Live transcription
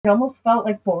it almost felt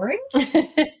like boring.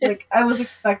 Like I was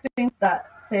expecting that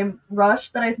same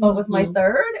rush that I felt with my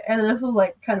third, and this was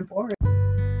like kind of boring.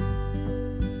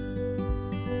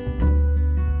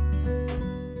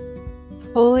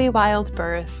 Holy Wild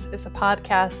Birth is a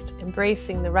podcast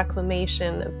embracing the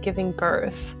reclamation of giving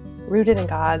birth, rooted in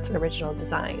God's original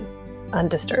design,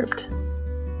 undisturbed.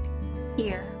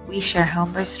 Here, we share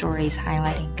home birth stories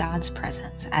highlighting God's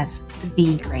presence as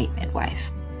the great midwife,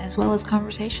 as well as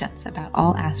conversations about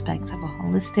all aspects of a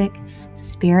holistic,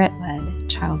 spirit-led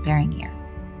childbearing year.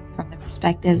 From the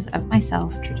perspectives of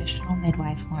myself, traditional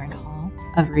midwife Lauren Hall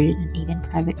of Rooted in Eden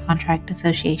Private Contract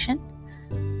Association,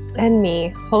 and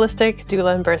me, holistic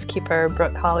doula and birthkeeper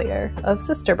Brooke Collier of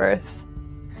Sister Birth.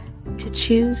 To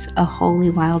choose a holy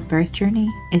wild birth journey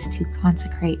is to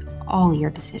consecrate all your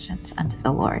decisions unto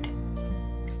the Lord.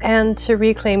 And to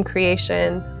reclaim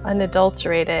creation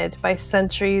unadulterated by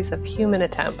centuries of human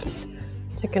attempts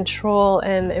to control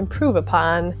and improve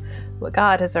upon what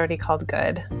God has already called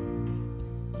good.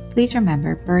 Please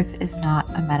remember, birth is not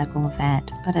a medical event,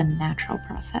 but a natural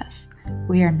process.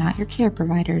 We are not your care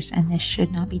providers, and this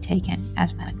should not be taken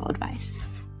as medical advice.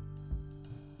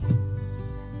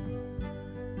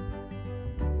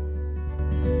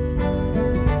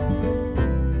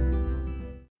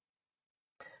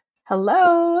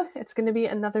 Hello! It's going to be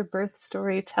another birth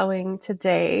story telling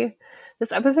today.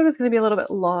 This episode is going to be a little bit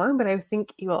long, but I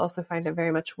think you will also find it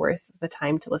very much worth the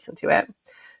time to listen to it.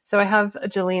 So I have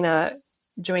Jalina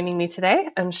joining me today,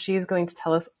 and she's going to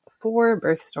tell us 4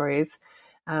 birth stories.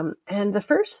 And the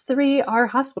first 3 are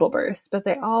hospital births, but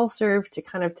they all serve to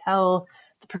kind of tell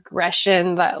the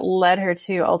progression that led her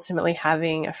to ultimately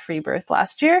having a free birth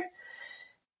last year.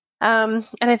 And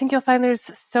I think you'll find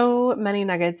there's so many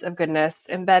nuggets of goodness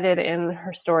embedded in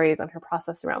her stories and her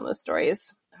process around those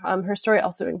stories. Her story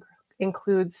also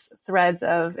includes threads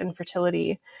of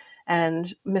infertility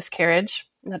and miscarriage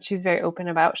that she's very open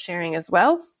about sharing as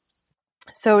well.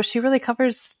 So she really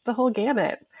covers the whole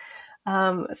gamut.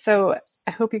 So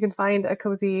I hope you can find a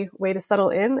cozy way to settle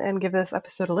in and give this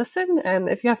episode a listen. And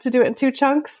if you have to do it in 2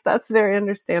 chunks, that's very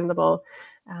understandable,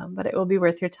 but it will be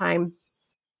worth your time.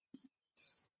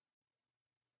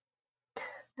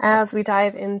 As we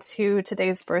dive into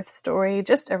today's birth story,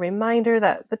 just a reminder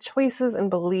that the choices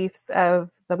and beliefs of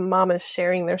the mamas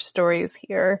sharing their stories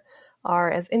here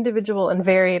are as individual and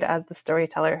varied as the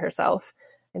storyteller herself,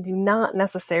 and do not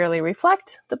necessarily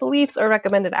reflect the beliefs or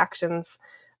recommended actions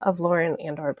of Lauren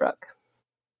and or Brooke.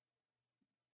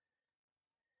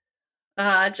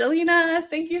 Jalina,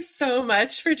 thank you so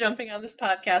much for jumping on this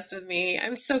podcast with me.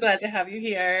 I'm so glad to have you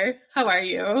here. How are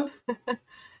you?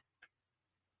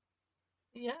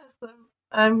 Yes,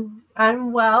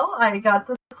 I'm well. I got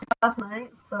to sleep last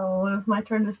night, so it was my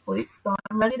turn to sleep. So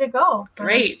I'm ready to go.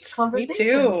 Great, me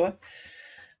too.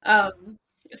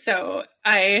 So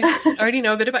I already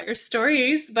know a bit about your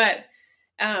stories, but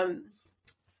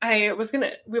we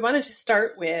wanted to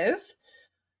start with,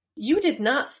 you did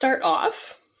not start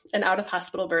off an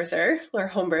out-of-hospital birther or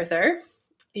home birther.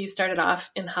 You started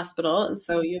off in hospital, and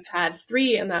so you've had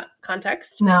 3 in that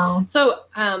context. No. So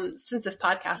since this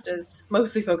podcast is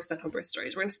mostly focused on home birth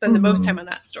stories, we're going to spend the most time on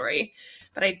that story.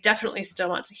 But I definitely still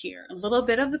want to hear a little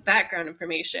bit of the background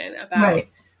information about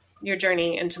your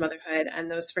journey into motherhood and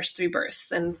those first 3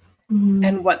 births and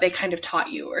what they kind of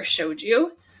taught you or showed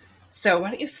you. So why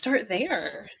don't you start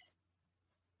there?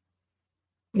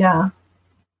 Yeah.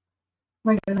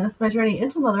 My goodness, my journey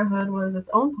into motherhood was its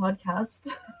own podcast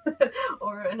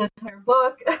or an entire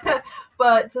book.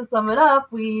 But to sum it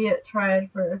up, we tried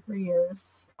for 3 years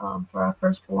for our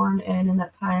firstborn, and in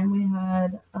that time we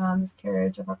had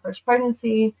miscarriage of our first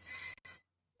pregnancy.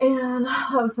 And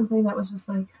that was something that was just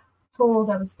like total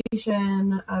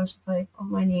devastation. I was just like on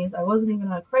my knees. I wasn't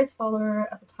even a Christ follower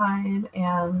at the time,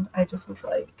 and I just was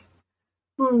like,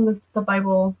 the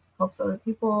Bible helps other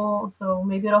people, so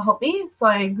maybe it'll help me. So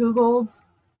I Googled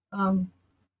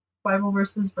Bible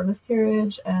verses for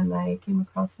miscarriage, and I came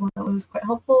across one that was quite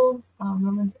helpful,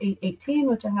 Romans 8:18,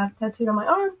 which I have tattooed on my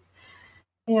arm,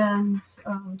 and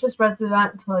just read through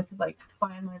that until I could like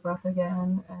find my breath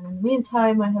again. And in the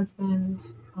meantime, my husband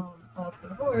filed for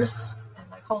divorce, and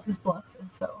I called his bluff,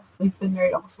 and so we've been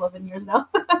married almost 11 years now.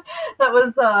 That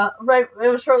was it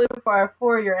was shortly before our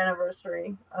 4-year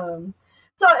anniversary.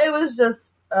 So it was just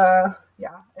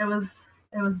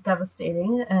it was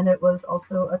devastating, and it was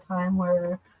also a time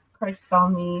where Christ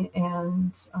found me,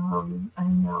 and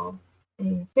I'm now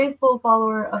a faithful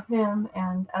follower of him,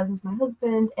 and as is my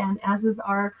husband, and as is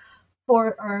our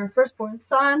firstborn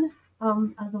son,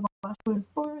 as of last year was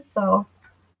born. So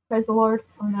praise the Lord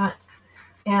on that.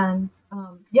 And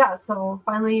yeah, so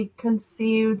finally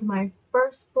conceived my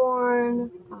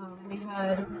firstborn. We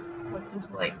had looked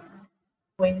into like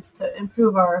ways to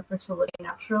improve our fertility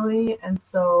naturally, and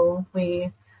so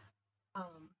we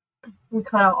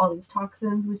cut out all these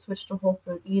toxins. We switched to whole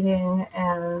food eating,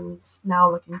 and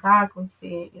now looking back, we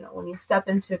see, when you step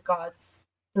into God's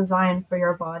design for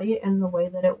your body and the way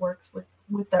that it works with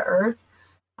the earth,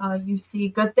 you see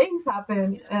good things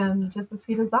happen, and just as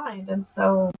He designed. And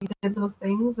so we did those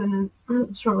things, and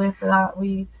then shortly after that,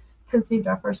 we conceived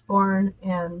our firstborn,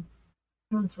 and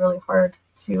it was really hard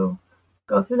to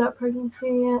go through that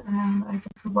pregnancy. And I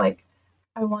just was like,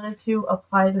 I wanted to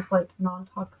apply this like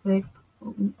non-toxic,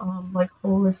 like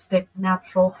holistic,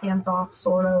 natural, hands-off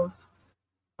sort of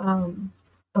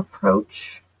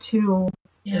approach to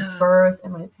his birth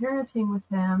and my parenting with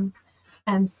him.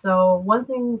 And so one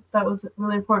thing that was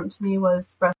really important to me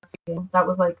was breastfeeding. That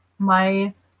was like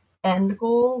my end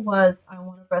goal was I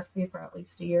want to breastfeed for at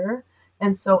least a year.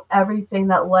 And so everything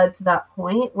that led to that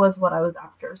point was what I was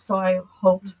after. So I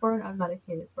hoped for an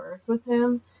unmedicated birth with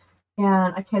him.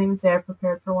 And I can't even say I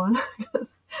prepared for one.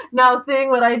 Now seeing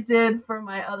what I did for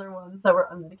my other ones that were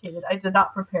unmedicated, I did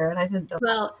not prepare, and I didn't know.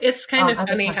 Well, it's kind of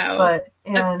funny how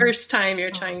the first time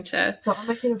you're trying to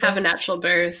have a natural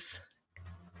birth,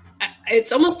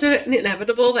 it's almost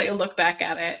inevitable that you'll look back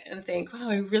at it and think, wow,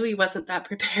 I really wasn't that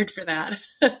prepared for that.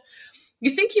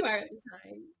 You think you are at the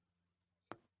time.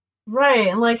 Right.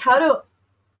 And like, how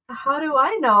do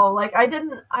I know? Like, I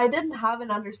didn't have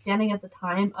an understanding at the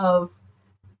time of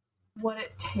what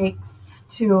it takes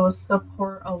to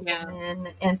support a woman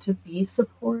and to be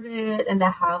supported and to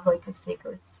have like a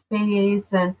sacred space.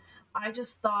 And I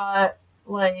just thought,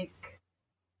 like,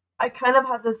 I kind of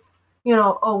had this,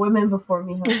 women before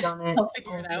me have done it, I'll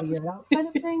figure it out kind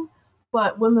of thing.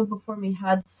 But women before me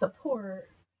had support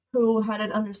who had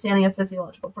an understanding of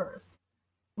physiological birth,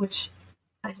 which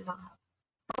I did not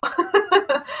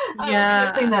have.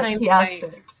 Yeah, I think that key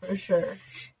aspect for sure.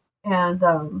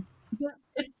 And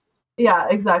yeah,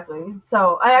 exactly.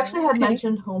 So I actually had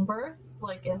mentioned home birth,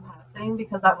 like in passing,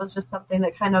 because that was just something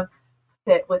that kind of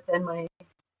fit within my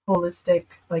holistic,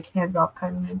 like hand drop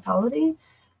kind of mentality.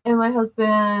 And my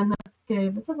husband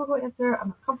gave a typical answer. I'm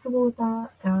not comfortable with that,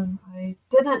 and I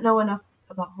didn't know enough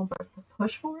about home birth to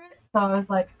push for it. So I was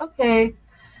like, okay.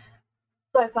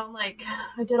 So I found I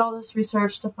did all this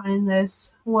research to find this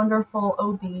wonderful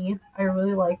OB. I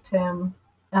really liked him.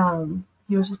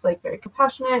 He was just like very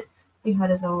compassionate. He had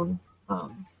his own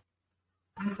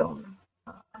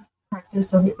practice,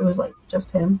 so it was like just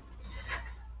him.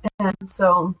 And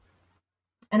so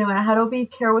anyway, I had OB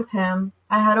care with him.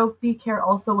 I had OB care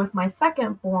also with my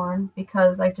second born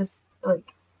because I just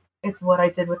it's what I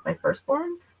did with my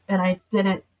firstborn, and I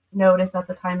didn't notice at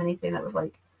the time anything that was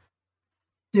like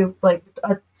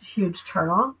a huge turn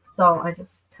off. So I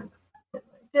just kind of did what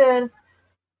I did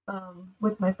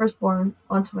with my firstborn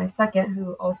onto my second,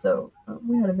 who also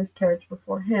we had a miscarriage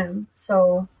before him.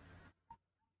 So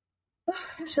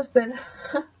it's just been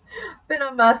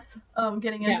a mess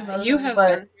getting into that. You have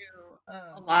been through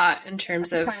a lot in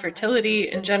terms of fertility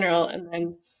in general,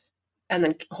 and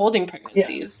then holding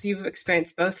pregnancies. You've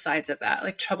experienced both sides of that,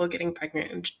 like trouble getting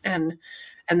pregnant and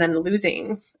then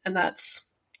losing, and that's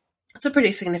a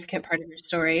pretty significant part of your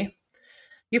story.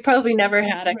 You probably never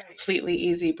had a completely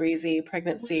easy breezy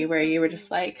pregnancy where you were just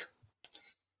like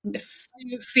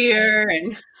fear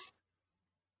and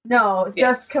no,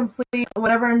 just complete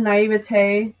whatever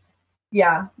naivete.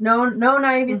 Yeah, no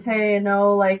naivete,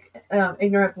 no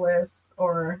ignorant bliss,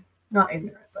 or not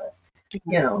ignorant, but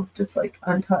just like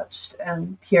untouched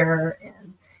and pure.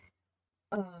 And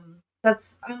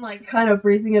I'm like kind of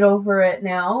breezing it over it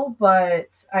now, but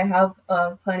I have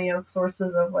plenty of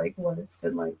sources of like what it's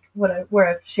been like, where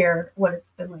I've shared what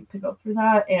it's been like to go through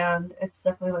that, and it's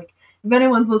definitely like, if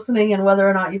anyone's listening and whether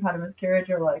or not you've had a miscarriage,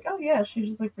 you're like, oh yeah, she's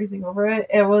just like breezing over it.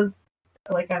 It was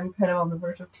like, I'm kind of on the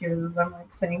verge of tears as I'm like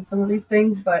saying some of these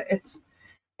things, but it's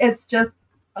just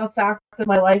a fact of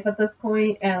my life at this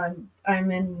point, and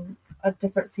I'm in a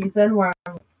different season where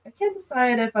I can't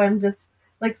decide if I'm just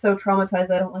like so traumatized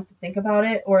I don't like to think about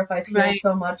it, or if I feel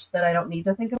so much that I don't need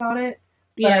to think about it.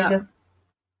 But I just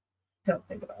don't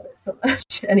think about it so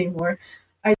much anymore.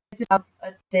 I did have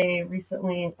a day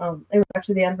recently. It was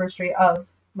actually the anniversary of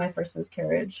my first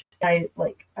miscarriage. I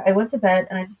went to bed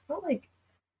and I just felt like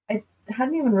I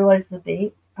hadn't even realized the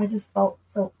date. I just felt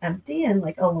so empty and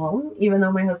like alone, even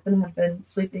though my husband had been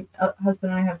sleeping.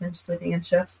 Husband and I have been sleeping in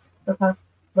shifts the past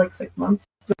like 6 months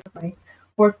with my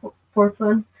fourth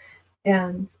son.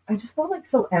 And I just felt like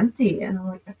so empty. And I'm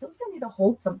like, I feel like I need to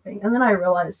hold something. And then I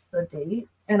realized the date,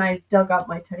 and I dug up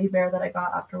my teddy bear that I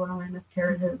got after one of my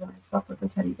miscarriages, and I slept with the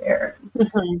teddy bear.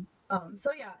 Mhm.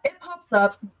 So yeah, it pops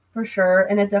up for sure,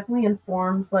 and it definitely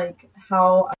informs like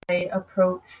how I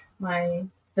approach my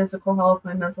physical health,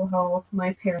 my mental health,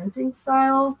 my parenting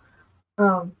style.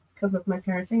 Because with my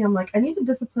parenting, I'm like, I need to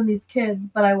discipline these kids,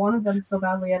 but I wanted them so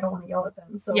badly, I don't want to yell at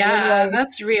them. So where do Yeah, I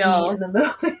that's meet real. in the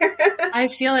middle here? I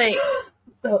feel like,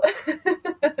 So,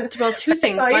 well, two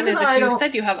things. so One even is though if I you don't,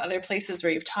 said you have other places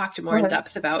where you've talked go more in ahead.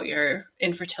 depth about your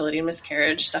infertility and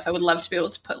miscarriage stuff, I would love to be able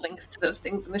to put links to those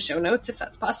things in the show notes if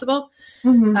that's possible.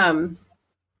 Mm-hmm.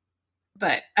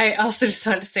 But I also just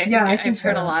wanted to say, I Yeah, think I can I've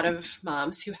share heard a that. lot of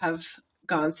moms who have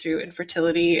gone through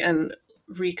infertility and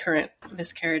recurrent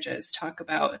miscarriages talk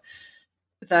about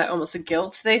that almost a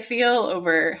guilt they feel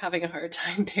over having a hard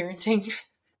time parenting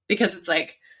because it's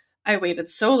like, I waited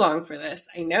so long for this.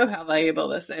 I know how valuable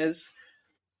this is.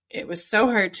 It was so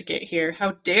hard to get here.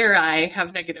 How dare I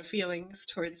have negative feelings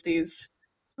towards these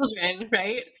children,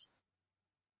 right?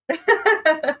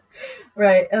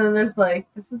 Right, and then there's like,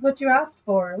 this is what you asked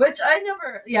for, which I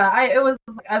never, yeah, it was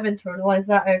like, I've internalized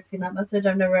that. I've seen that message.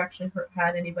 I've never actually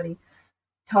had anybody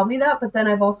tell me that, but then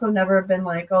I've also never been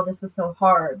like, oh, this is so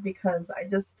hard, because I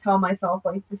just tell myself,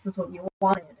 like, this is what you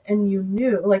wanted, and you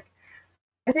knew. Like,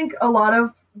 I think a lot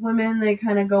of women, they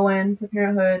kind of go into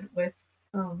parenthood with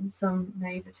some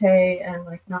naivete and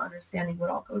like not understanding what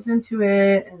all goes into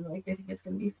it, and like they think it's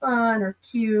going to be fun or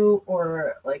cute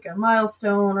or like a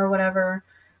milestone or whatever.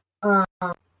 Um,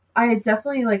 I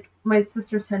definitely, like, my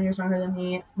sister's 10 years younger than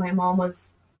me. My mom was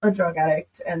a drug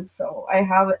addict, and so I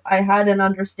had an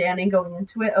understanding going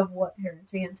into it of what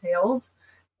parenting entailed,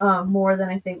 more than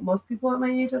I think most people at my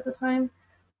age at the time.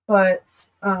 But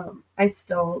I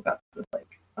still got this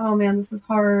like, oh man, this is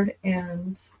hard,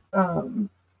 and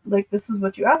um, like, this is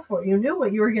what you asked for. You knew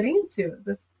what you were getting into.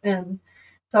 This, and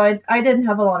so I didn't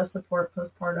have a lot of support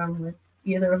postpartum with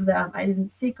either of them. I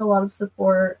didn't seek a lot of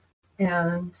support,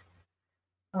 and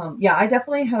yeah, I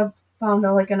definitely have found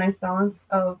like a nice balance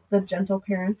of the gentle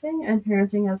parenting and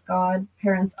parenting as God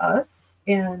parents us,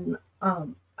 and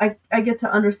I get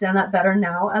to understand that better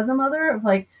now as a mother, of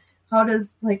like, how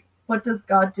does, like, what does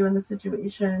God do in the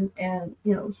situation, and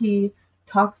He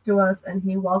talks to us and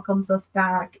He welcomes us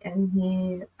back and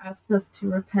He asks us to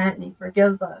repent and He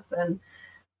forgives us, and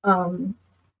um,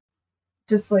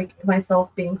 just like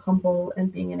myself being humble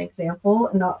and being an example,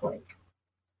 and not like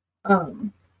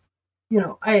um,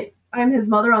 I'm his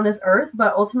mother on this earth,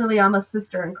 but ultimately I'm a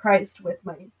sister in Christ with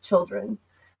my children.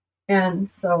 And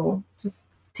so just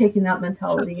taking that So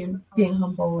mentality and being beautiful.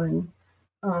 humble,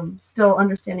 and still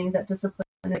understanding that discipline,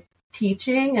 and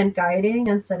teaching and guiding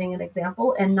and setting an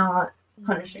example and not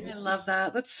punishing I them. love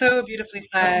that. That's so beautifully So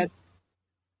said.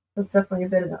 that's definitely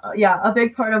yeah, a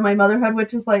big part of my motherhood,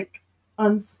 which is like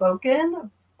unspoken,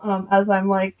 as I'm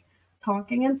like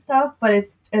talking and stuff, but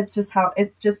it's just how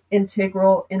it's just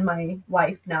integral in my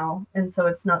life now, and so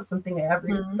it's not something I ever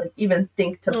Mhm. like even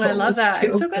think to Oh, I love post that.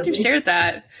 I'm to so glad you really. shared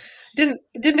that.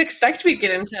 Didn't expect we'd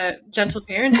get into gentle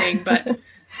parenting, but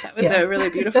that was Yeah. a really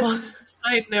beautiful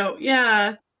side note.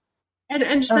 Yeah. And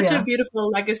Oh such a yeah. beautiful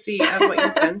legacy of what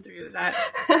you've been through,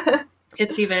 that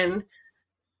it's even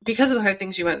because of the hard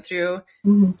things you went through,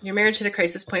 Mhm. your marriage hit a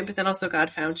crisis point, but then also God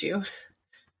found you.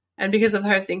 And because of the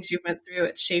hard things you went through,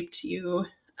 it shaped you,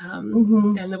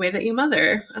 Mhm. and the way that you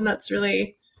mother. And that's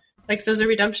really, like, those are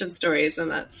redemption stories,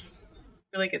 and that's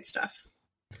really good stuff.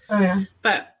 Oh yeah.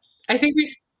 But I think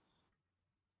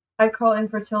I call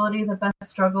infertility the best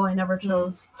struggle I never mm,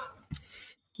 chose.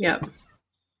 yeah.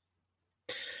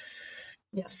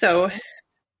 Yeah. So,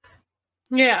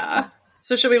 yeah.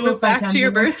 So should we Little loop side back to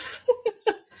your tangent there. births?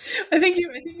 I think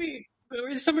we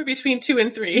were somewhere between 2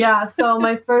 and 3. Yeah. So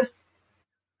my first.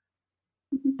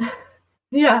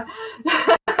 Yeah.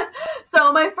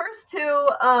 So my first two,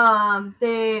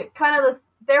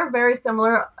 they're very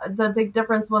similar. The big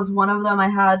difference was one of them I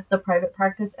had the private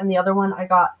practice, and the other one I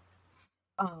got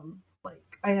like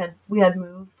we had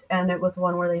moved, and it was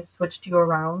one where they switched you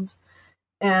around.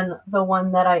 And the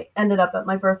one that I ended up at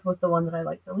my birth was the one that I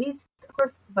liked the least, of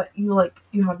course. But you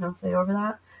have no say over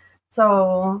that.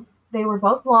 So they were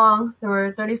both long. They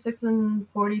were 36 and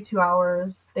 42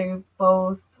 hours. They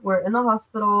both were in the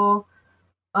hospital.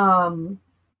 Um,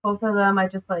 Both of them I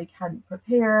just like hadn't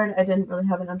prepared. I didn't really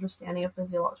have an understanding of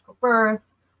physiological birth.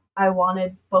 I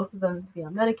wanted both of them to be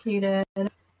unmedicated,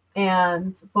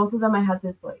 and both of them I had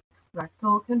this like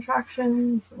rectal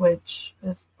contractions, which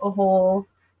is a whole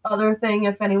other thing.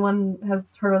 If anyone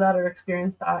has heard of that or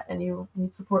experienced that and you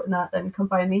need support in that, then come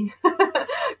find me,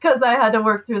 because I had to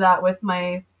work through that with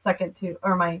my second two,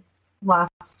 or my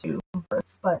last two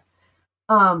births. But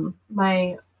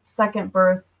my second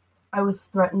birth, I was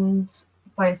threatened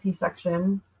by a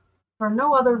C-section for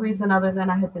no other reason other than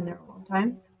I had been there a long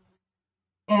time.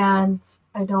 And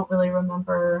I don't really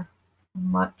remember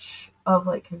much of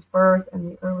like his birth and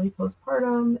the early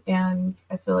postpartum, and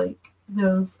I feel like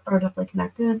those are definitely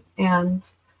connected. And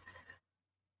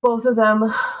both of them,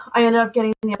 I ended up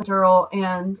getting the epidural,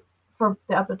 and for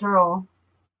the epidural,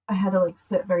 I had to like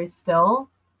sit very still.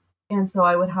 And so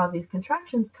I would have these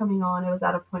contractions coming on. It was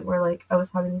at a point where like I was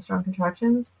having these strong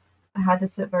contractions. I had to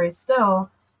sit very still,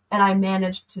 and I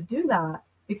managed to do that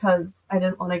because I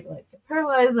didn't want to like get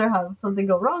paralyzed or have something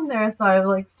go wrong there. So I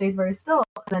like stayed very still.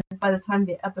 And then by the time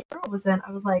the epidural was in,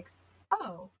 I was like,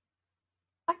 oh,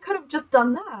 I could have just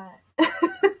done that.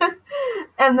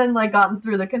 And then like gotten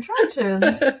through the contractions,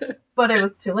 but it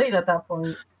was too late at that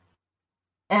point.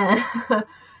 And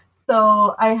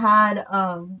so I had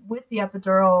with the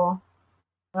epidural,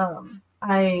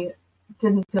 I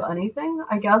didn't feel anything.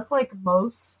 I guess like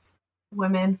most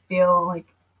women feel like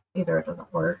either it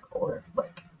doesn't work or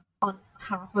like on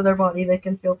half of their body they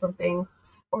can feel something,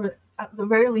 or at the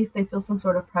very least they feel some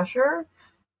sort of pressure.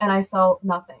 And I felt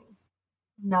nothing,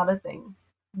 not a thing,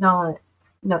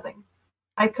 nothing.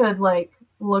 I could like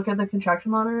look at the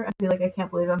contraction monitor and be like, I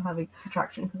can't believe I'm having a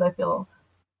contraction because I feel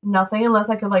nothing unless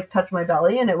I could like touch my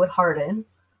belly and it would harden.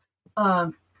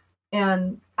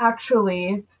 And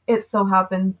actually, it so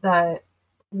happens that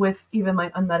with even my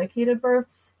unmedicated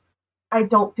births, I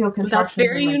don't feel contractions. That's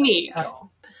very in my unique belly at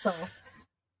all. So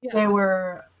yeah. they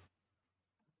were.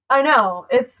 I know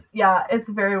it's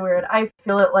very weird. I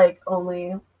feel it like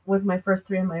only with my first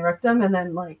three in my rectum, and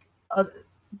then like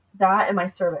that in my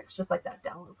cervix, just like that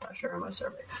downward pressure in my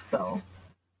cervix. So,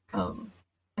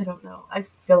 I don't know. I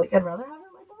feel like I'd rather have it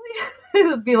in my belly. It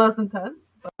would be less intense,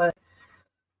 but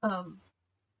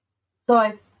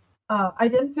so I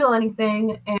didn't feel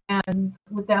anything, and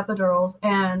with the epidurals,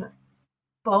 and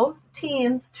both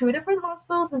teams, two different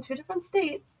hospitals in two different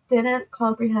states, didn't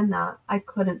comprehend that I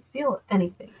couldn't feel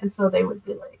anything, and so they would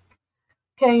be like,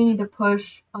 okay, you need to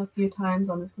push a few times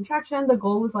on this contraction. The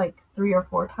goal was like 3 or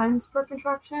 4 times per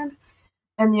contraction.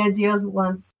 And the idea is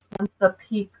once the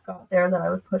peak got there that I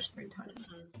would push 3 times.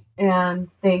 Mm-hmm. And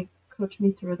they coached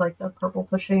me through like the purple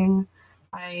pushing.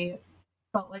 I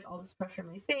felt like all this pressure in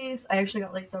my face. I actually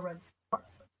got like the red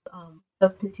the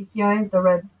petechiae, the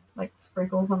red like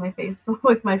sprinkles on my face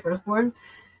with my firstborn.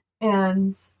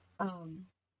 And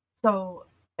so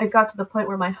it got to the point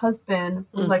where my husband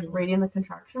was like reading the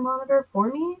contraction monitor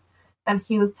for me, and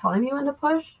he was telling me when to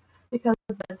push, because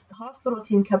the hospital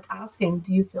team kept asking,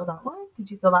 do you feel that one? Did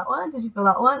you feel that one? Did you feel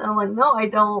that one? And I'm like, no, I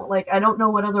don't. Like, I don't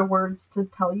know what other words to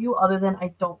tell you other than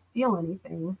I don't feel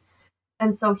anything.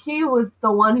 And so he was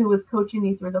the one who was coaching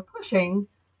me through the pushing,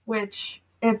 which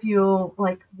if you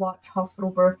like watch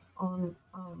hospital births on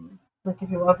like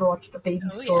if you ever watched a baby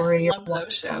story or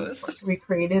watched shows like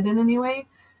recreated in any way,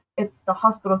 it's the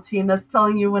hospital team that's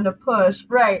telling you when to push.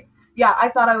 Right. Yeah, I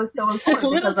thought I was so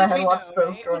important because I had watched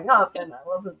those growing up, and I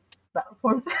wasn't that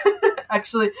important.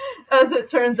 Actually, as it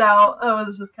turns out, I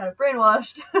was just kind of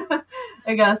brainwashed.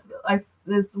 I guess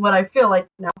this is what I feel like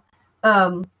now.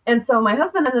 And so my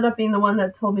husband ended up being the one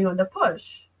that told me when to push.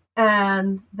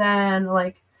 And then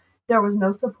like there was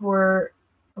no support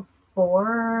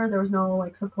before. There was no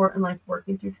like support in like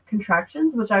working through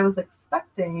contractions, which I was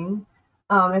expecting.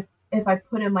 If I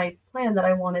put in my plan that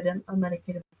I wanted a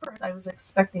medicated birth, I was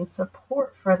expecting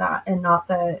support for that, and not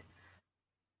that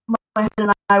my husband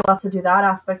and I will have to do that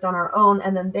aspect on our own,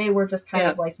 and then they were just kind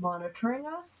of like monitoring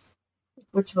us,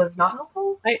 which was not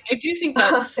helpful. I do think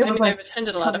that's, I mean, like, I've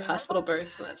attended a lot of hospital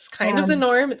births, and that's kind of the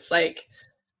norm. It's like,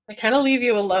 they kind of leave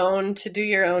you alone to do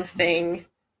your own thing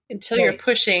until you're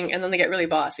pushing, and then they get really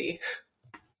bossy.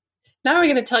 Now we're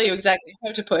going to tell you exactly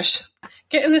how to push.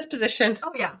 Get in this position.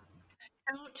 Oh, yeah.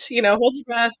 Out, hold your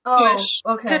breath, push,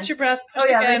 catch your breath, push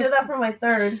again. They did that for my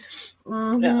third.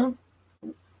 Mm-hmm.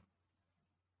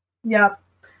 Yeah.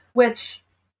 Which,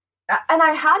 and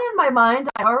I had in my mind,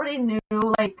 I already knew,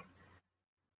 like,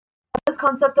 this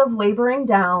concept of laboring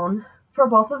down. For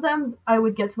both of them, I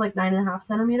would get to, like, 9.5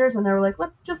 centimeters, and they were like,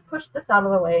 let's just push this out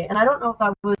of the way. And I don't know if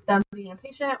that was them being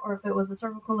impatient, or if it was a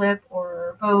cervical lip,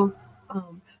 or both.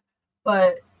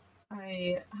 But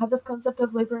I had this concept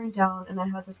of laboring down, and I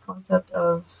had this concept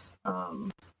of,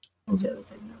 what was the other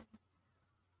thing?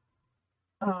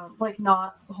 Like,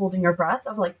 not holding your breath,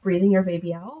 of, like, breathing your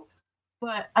baby out.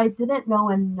 But I didn't know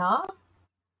enough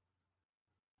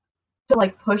to,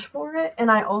 like, push for it.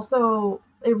 And I also,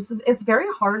 it's very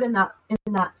hard in that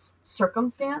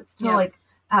circumstance to, like,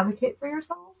 advocate for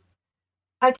yourself.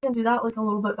 I can do that like a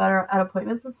little bit better at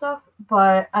appointments and stuff.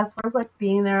 But as far as like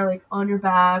being there, like on your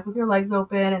back with your legs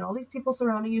open and all these people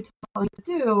surrounding you telling you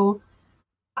to do,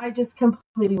 I just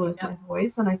completely lose my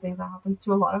voice. And I think that happens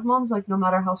to a lot of moms. Like no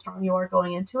matter how strong you are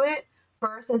going into it,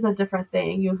 birth is a different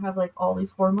thing. You have like all these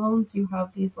hormones. You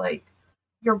have these like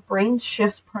your brain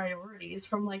shifts priorities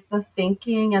from like the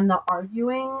thinking and the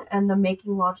arguing and the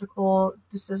making logical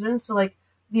decisions to like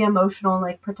the emotional and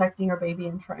like protecting your baby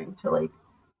and trying to like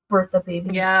birth the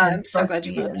baby Yeah, and I'm so glad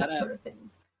you breastfeed brought and that that up. sort of thing.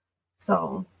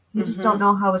 So you just don't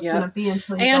know how it's going to be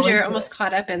until you And go you're into almost it.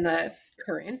 caught up in the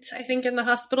current, I think, in the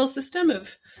hospital system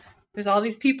of there's all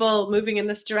these people moving in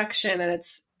this direction,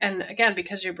 and again,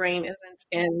 because your brain isn't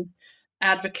in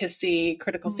advocacy,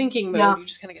 critical thinking mode, you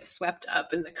just kind of get swept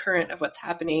up in the current of what's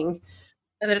happening.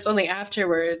 And then it's only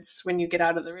afterwards when you get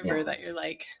out of the river that you're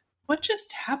like, what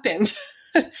just happened?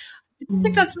 I don't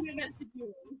think that's what I meant to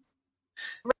do.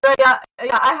 Right, yeah,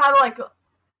 I had like,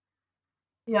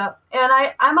 yeah,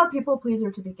 and I'm a people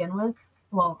pleaser to begin with.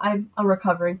 Well, I'm a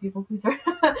recovering people pleaser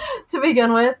to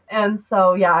begin with, and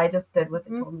so yeah, I just did what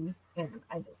they told me, and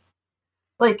I just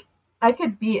like I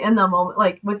could be in the moment.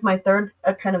 Like with my third,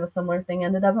 a kind of a similar thing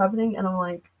ended up happening, and I'm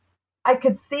like, I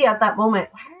could see at that moment,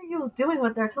 why are you doing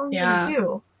what they're telling you to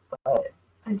do? But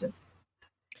I just,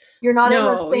 you're not in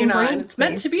the No, same you're not, brain and it's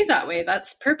meant space. to be that way.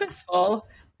 That's purposeful.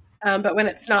 But when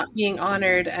it's not being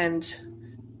honored and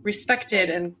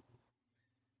respected, and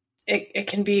it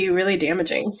can be really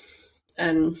damaging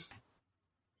and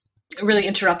really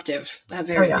interruptive at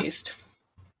very least.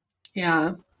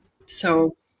 Yeah.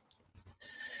 So.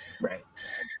 Right.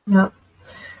 Yep.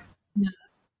 Yeah.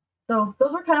 So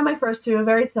those were kind of my first two,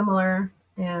 very similar,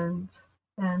 and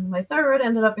my third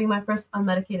ended up being my first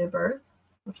unmedicated birth,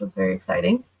 which was very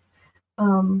exciting.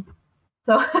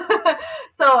 So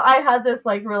so I had this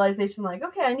like realization, like,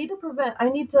 okay, I need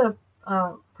to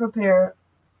prepare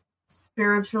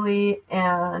spiritually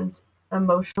and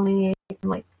emotionally and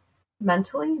like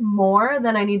mentally more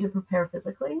than I need to prepare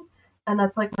physically. And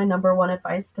that's like my number one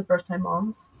advice to first time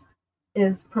moms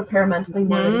is prepare mentally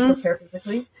more than you prepare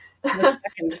physically.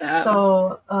 Second that.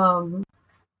 So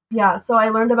yeah, so I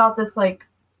learned about this, like,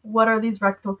 what are these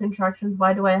rectal contractions?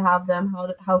 Why do I have them?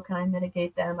 How can I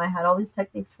mitigate them? I had all these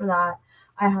techniques for that.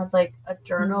 I had like a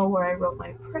journal where I wrote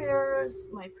my prayers,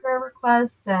 my prayer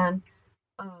requests, and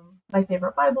my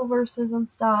favorite Bible verses and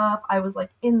stuff. I was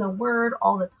like in the Word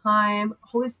all the time.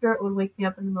 Holy Spirit would wake me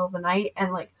up in the middle of the night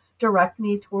and like direct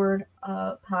me toward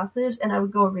a passage, and I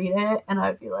would go read it, and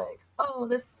I'd be like, oh,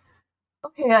 this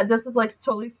is like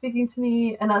totally speaking to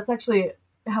me. And that's actually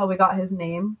how we got his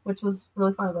name, which was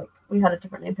really fun. Like we had a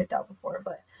different name picked out before,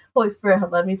 but Holy Spirit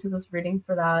had led me to this reading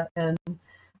for that. And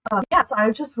yeah, so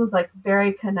I just was like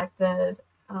very connected.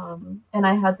 And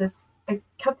I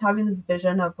kept having this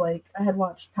vision of like, I had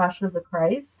watched Passion of the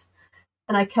Christ,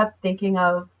 and I kept thinking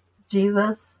of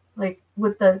Jesus, like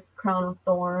with the crown of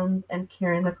thorns and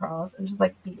carrying the cross and just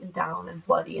like beaten down and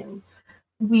bloody and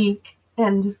weak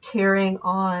and just carrying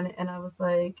on. And I was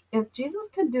like, if Jesus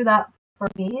could do that for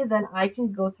me, then I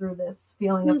can go through this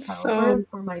feeling of childbirth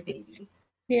for my baby.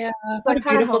 Yeah, so what a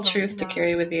beautiful truth to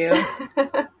carry with you.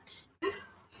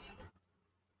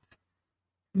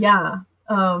 Yeah.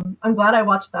 I'm glad I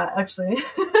watched that actually,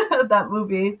 that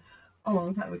movie a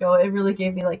long time ago. It really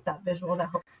gave me like that visual that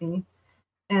helped me.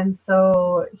 And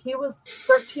so he was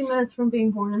 13 minutes from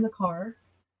being born in the car.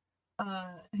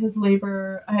 His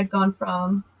labor, I had gone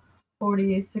from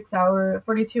 42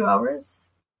 hours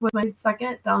with my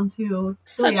second down to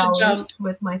 3 hours jump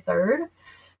with my third.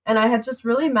 And I had just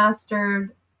really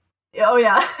mastered, oh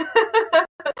yeah.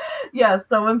 Yeah,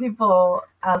 so when people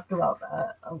ask about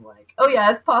that, I'm like, oh yeah,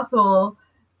 it's possible.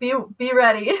 Be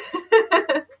ready.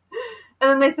 And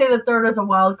then they say the third is a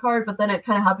wild card, but then it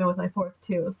kind of happened with my fourth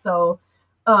too. So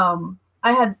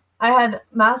I had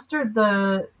mastered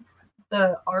the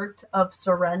art of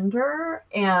surrender,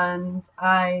 and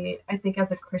I think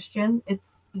as a Christian it's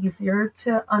easier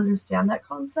to understand that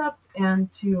concept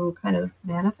and to kind of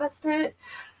manifest it,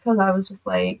 because I was just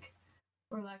like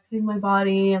relaxing my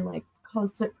body and like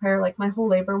constant prayer. Like my whole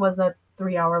labor was a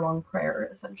 3-hour long prayer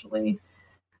essentially.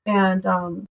 And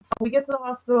so we get to the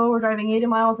hospital, we're driving 80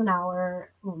 miles an hour.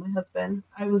 Well, my husband,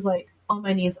 I was like on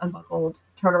my knees, unbuckled,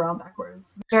 turn around backwards.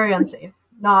 Very unsafe.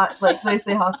 Not like they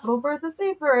say hospital birth is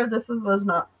safer. Was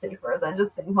not safer than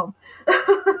just staying home.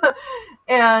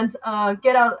 And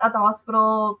get out at the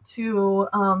hospital to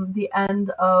the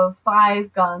end of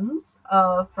 5 guns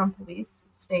from police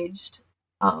staged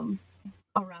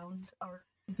around our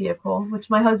vehicle, which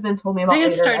my husband told me about. They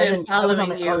had later. started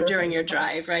following you during your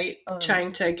drive, right?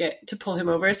 Trying to pull him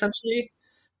over, essentially.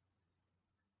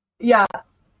 Yeah.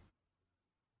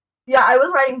 yeah, I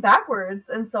was riding backwards,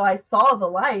 and so I saw the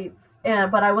lights,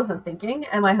 but I wasn't thinking.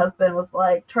 And my husband was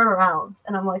like, "Turn around,"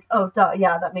 and I'm like, "Oh, duh,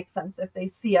 yeah, that makes sense. If they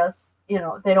see us,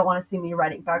 they don't want to see me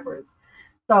riding backwards."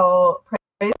 So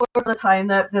praise for the time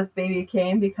that this baby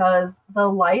came, because the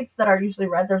lights that are usually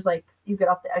red, there's like you get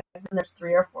off the exit and there's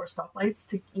 3 or 4 stoplights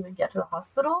to even get to the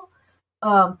hospital.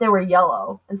 They were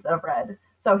yellow instead of red.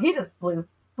 So he just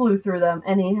flew through them,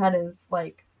 and he had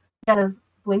his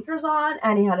blinkers on,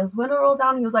 and he had his window rolled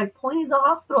down. He was like pointing to the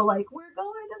hospital, like, "We're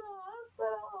going to the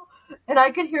hospital," and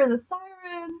I could hear the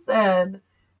sirens. And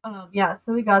yeah,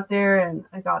 so we got there, and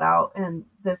I got out, and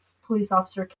this police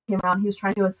officer came around. He was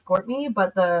trying to escort me,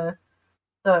 but the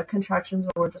contractions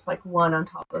were just like one on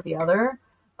top of the other.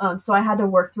 So I had to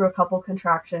work through a couple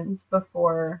contractions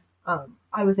before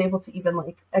I was able to even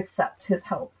like accept his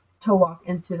help to walk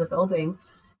into the building.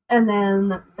 And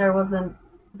then there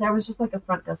was just like a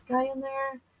front desk guy in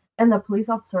there, and the police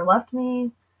officer left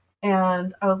me,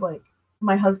 and I was like,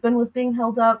 my husband was being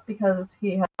held up because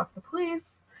he had talked to the police.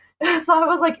 So I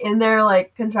was like in there,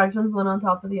 like contractions one on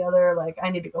top of the other, like I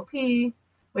need to go pee,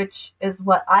 which is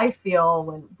what I feel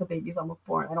when the baby's almost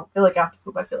born. I don't feel like I have to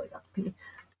poop, I feel like I have to pee.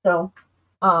 So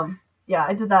yeah,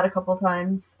 I did that a couple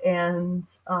times, and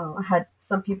I had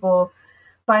some people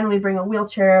finally bring a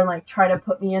wheelchair and like try to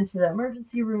put me into the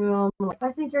emergency room. Like,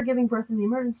 I think you're giving birth in the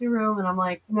emergency room, and I'm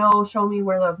like, no, show me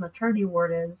where the maternity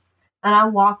ward is. And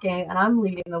I'm walking and I'm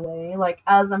leading the way, like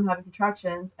as I'm having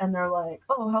contractions, and they're like,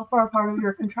 "Oh, how far apart are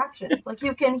your contractions? Like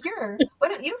you can hear. Why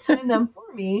don't you time them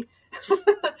for me?" Just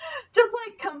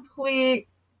like complete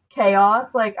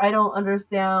chaos. Like I don't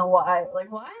understand why.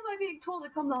 Like why am I being told to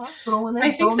come to the hospital when they I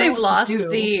don't think know they've what to lost do?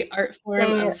 the art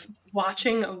form They of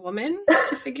watching a woman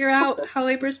to figure out how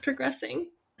labor is progressing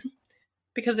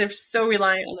because they're so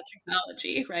reliant on the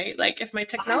technology, right? Like, if my I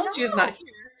technology is not know. here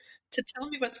to tell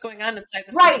me what's going on inside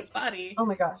this Right. woman's body, Oh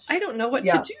my gosh. I don't know what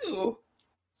to Yeah. do.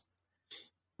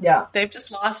 Yeah. They've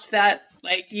just lost that,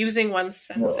 like, using one's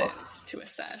Ugh. senses to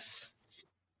assess.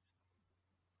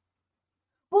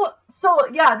 Well, so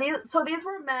yeah, these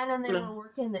were men, and they were No.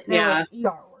 working. They were Yeah. like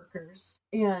ER workers,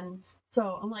 and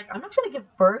so I'm like, I'm not gonna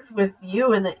give birth with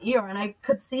you in the ER. And I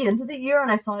could see into the ER,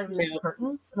 and I saw it was just No.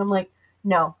 curtains, and I'm like,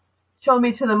 no, show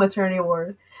me to the maternity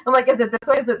ward. I'm like, is it this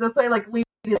way? Is it this way? Like, leave.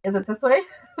 Is it this way?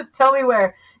 Tell me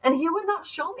where. And he would not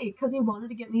show me because he wanted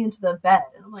to get me into the bed,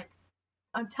 and I'm like,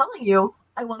 I'm telling you,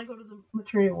 I want to go to the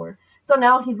maternity ward. So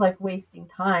now he's like wasting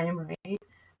time, right?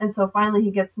 And so finally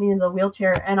he gets me in the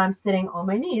wheelchair, and I'm sitting on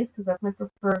my knees because that's my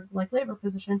preferred like labor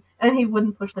position. And he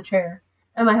wouldn't push the chair.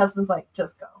 And my husband's like,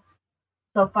 just go.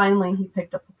 So finally he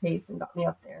picked up the pace and got me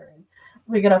up there. And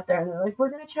we get up there, and they're like,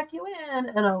 we're going to check you in.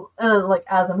 And like,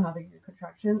 as I'm having a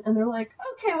contraction, and they're like,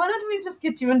 okay, why don't we just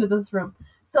get you into this room?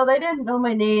 So they didn't know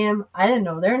my name. I didn't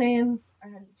know their names. I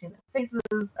hadn't seen their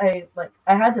faces.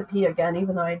 I had to pee again,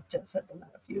 even though I just had done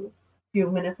that a few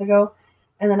minutes ago.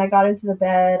 And then I got into the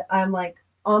bed. I'm like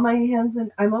on my hands,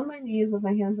 and I'm on my knees with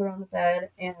my hands around the bed,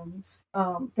 and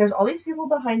there's all these people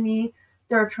behind me.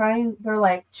 They're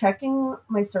like checking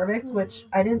my cervix, which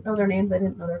I didn't know their names, I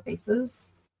didn't know their faces.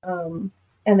 And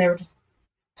they were just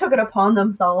took it upon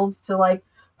themselves to like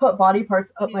put body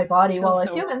parts up my I body feel while a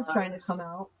so human's wrong. trying to come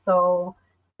out. So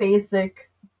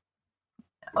basic.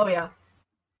 Oh yeah,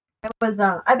 it was.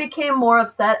 I became more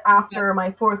upset after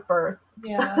my fourth birth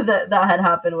Yeah. that had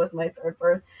happened with my third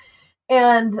birth,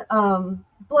 and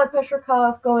blood pressure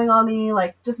cuff going on me.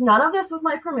 Like just none of this with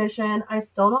my permission. I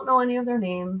still don't know any of their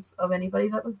names of anybody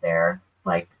that was there.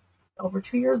 Like over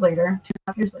 2 years later,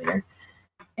 2.5 years later,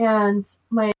 and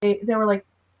they were like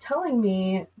telling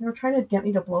me they were trying to get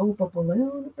me to blow up a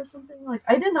balloon or something. Like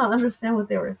I did not understand what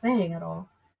they were saying at all.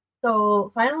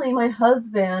 So finally, my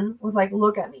husband was like,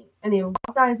 "Look at me," and he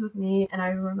locked eyes with me, and I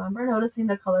remember noticing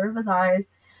the color of his eyes.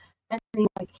 And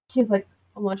he's like,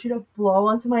 "I want you to blow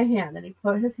onto my hand," and he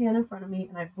put his hand in front of me,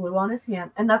 and I blew on his hand,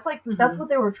 and that's what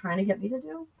they were trying to get me to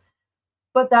do.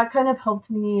 But that kind of helped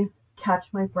me catch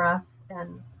my breath,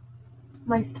 and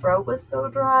my throat was so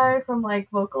dry from like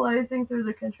vocalizing through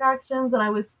the contractions, and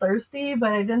I was thirsty,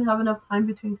 but I didn't have enough time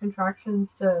between contractions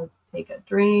to take a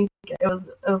drink. It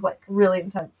was like really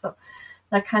intense. So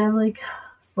that kind of like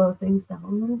slowed things down a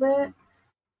little bit.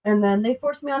 And then they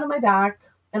forced me onto my back,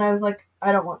 and I was like,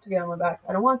 I don't want to get on my back.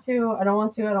 I don't want to. I don't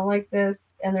want to. I don't like this.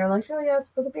 And they're like, oh yeah, it's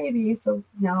for the baby. So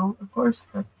now, of course,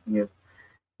 you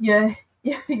you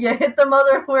hit the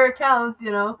mother where it counts.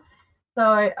 So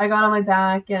I got on my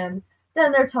back, and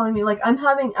then they're telling me like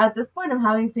at this point I'm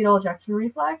having fetal ejection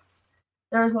reflex.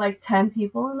 There's like 10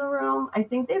 people in the room. I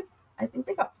think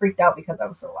they got freaked out because I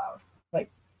was so loud. Like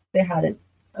they hadn't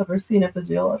ever seen a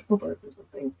physiological birth or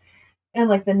something. And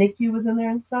like the NICU was in there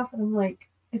and stuff, and I'm like,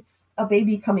 it's a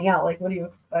baby coming out. Like, what do you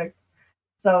expect?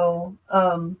 So,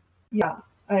 yeah,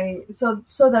 so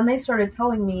then they started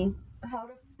telling me how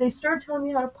to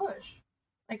push,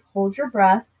 like hold your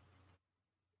breath,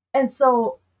 and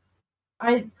so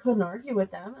I couldn't argue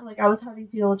with them, and like I was having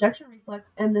fetal ejection reflex,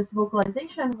 and this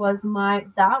vocalization was my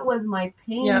Yeah.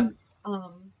 pain,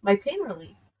 my pain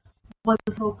relief was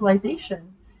this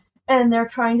vocalization, and they're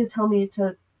trying to tell me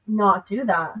to not do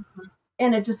that,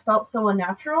 and it just felt so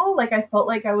unnatural. Like I felt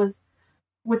like I was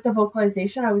with the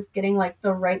vocalization, I was getting like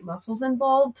the right muscles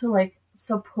involved to like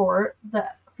support the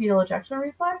fetal ejection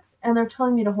reflex, and they're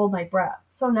telling me to hold my breath.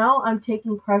 So now I'm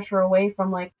taking pressure away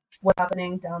from like what's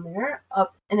happening down there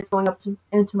up, and it's going up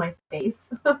into my face.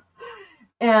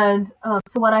 And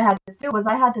so what I had to do was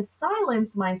I had to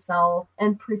silence myself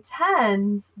and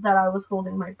pretend that I was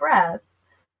holding my breath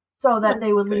so that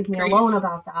they would leave me alone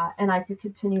about that, and I could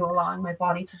continue allowing my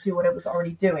body to do what it was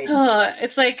already doing.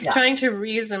 It's like trying to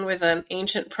reason with an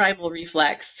ancient primal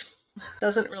reflex.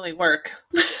 Doesn't really work.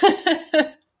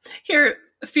 Here,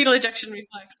 fetal ejection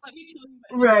reflex. Let me tell you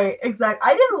what to Right,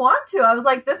 exactly. I didn't want to. I was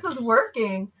like, this is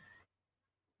working.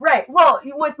 Right. Well,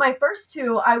 with my first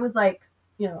two, I was like,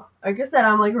 like I said,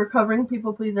 I'm like recovering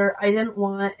people pleaser. I didn't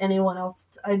want anyone else.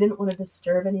 I didn't want to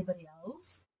disturb anybody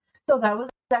else. So that was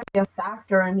actually a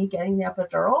factor in me getting the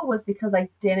epidural, was because I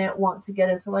didn't want to get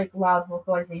into like loud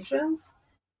vocalizations.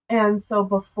 And so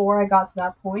before I got to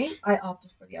that point, I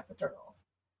opted for the epidural.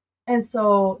 And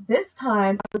so this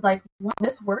time I was like, wow,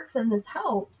 this works and this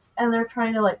helps. And they're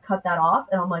trying to like cut that off.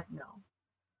 And I'm like, no.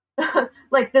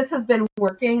 Like this has been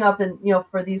working up and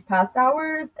for these past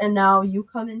hours, and now you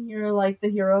come in here like the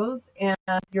heroes and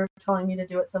you're telling me to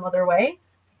do it some other way.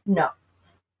 No,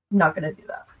 I'm not gonna do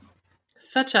that.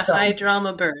 Such a high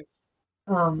drama birth.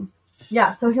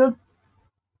 Yeah, so he was,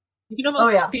 you can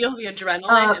almost feel the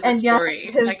adrenaline in the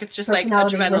story. Like it's just like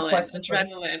adrenaline,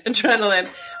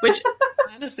 which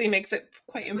honestly makes it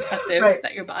quite impressive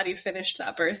that your body finished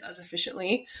that birth as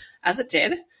efficiently as it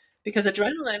did. Because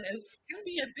adrenaline can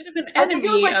be a bit of an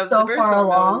enemy of the birth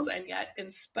hormones, and yet, in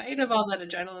spite of all that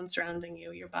adrenaline surrounding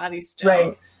you, your body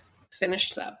still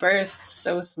finished that birth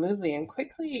so smoothly and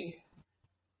quickly.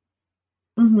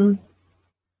 Mm-hmm.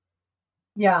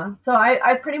 Yeah, so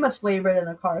I pretty much labored in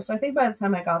the car. So I think by the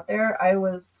time I got there, I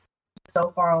was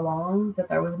so far along that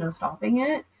there was no stopping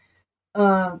it.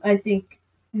 I think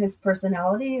his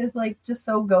personality is like just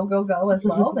so go go go as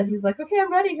well that he's like, okay,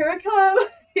 I'm ready, here I come.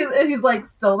 He's like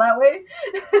still that way,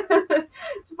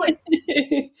 just like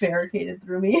barricaded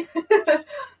through me.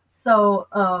 So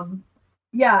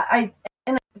yeah, I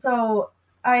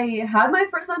had my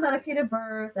first unmedicated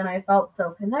birth, and I felt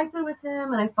so connected with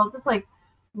him, and I felt this like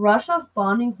rush of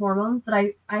bonding hormones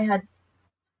that I had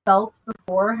felt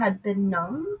before had been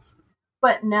numbed.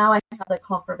 But now I have the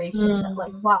confirmation that,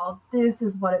 like, wow, this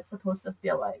is what it's supposed to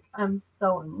feel like. I'm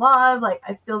so in love. Like,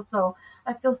 I feel so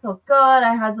good.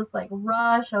 I had this, like,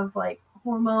 rush of, like,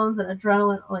 hormones and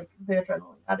adrenaline, like, the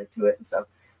adrenaline added to it and stuff.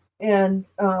 And,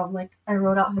 like, I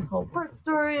wrote out his whole birth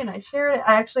story, and I shared it.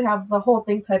 I actually have the whole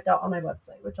thing typed out on my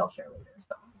website, which I'll share later.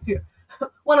 So, if you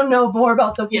want to know more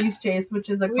about the police chase, which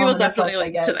is a we will definitely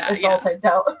link to that. It's all typed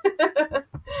out.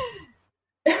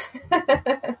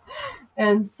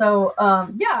 And so,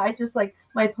 I just like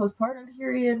my postpartum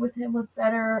period with him was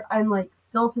better. I'm like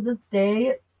still to this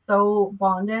day so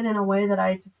bonded in a way that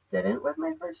I just didn't with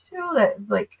my first two. That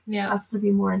like has to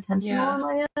be more intentional on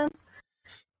my end.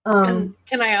 And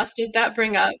can I ask, does that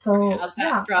bring up, or has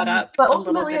that brought up a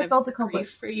little bit of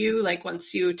grief for you? Like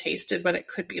once you tasted what it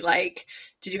could be like,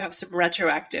 did you have some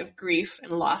retroactive grief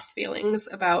and loss feelings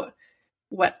about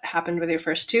what happened with your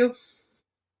first two?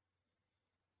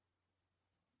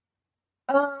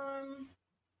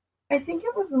 I think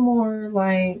it was more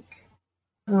like,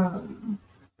 what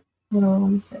do I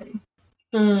want to say?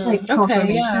 Like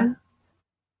confirmation,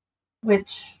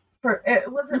 which it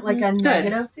wasn't like a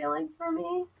negative feeling for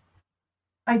me.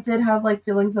 I did have like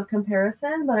feelings of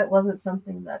comparison, but it wasn't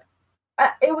something that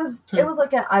it was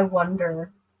like an I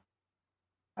wonder.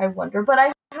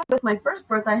 But with my first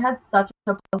birth, I had such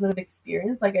a positive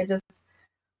experience. Like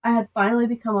I had finally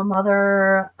become a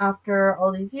mother after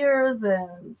all these years,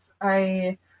 and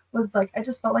I was like, I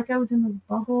just felt like I was in this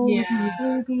bubble with my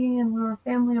baby, and we were a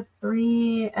family of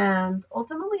 3, and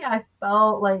ultimately I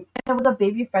felt like it was a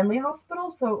baby-friendly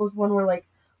hospital, so it was one where like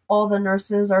all the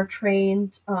nurses are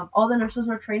trained in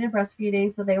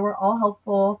breastfeeding, so they were all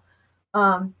helpful.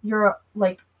 You're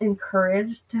like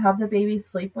encouraged to have the baby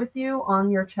sleep with you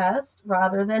on your chest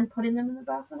rather than putting them in the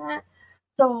bassinet.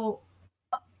 So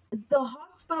the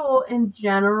hospital in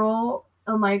general,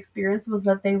 my experience was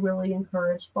that they really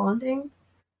encouraged bonding.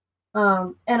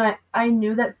 And I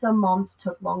knew that some moms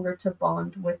took longer to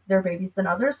bond with their babies than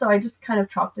others, so I just kind of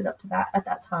chalked it up to that at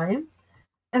that time.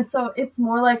 And so it's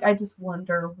more like I just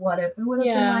wonder what it would have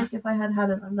been Yeah. like if I had had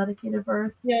an unmedicated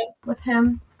birth Yeah. with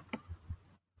him.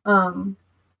 Um,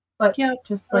 but Yeah.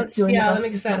 just like doing the That best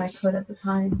makes with what I sense. could at the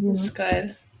time, That's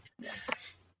good. Yeah.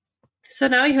 So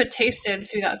now you had tasted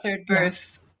through that third Yeah.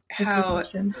 birth That's a good how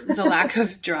question. the lack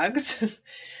of drugs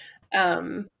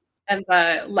and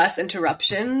the less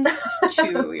interruptions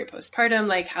to your postpartum,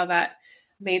 like how that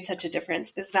made such a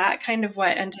difference. Is that kind of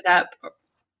what ended up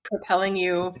propelling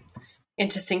you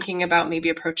into thinking about maybe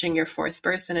approaching your fourth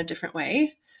birth in a different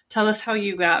way? Tell us how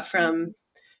you got from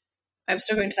I'm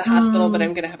still going to the hospital, but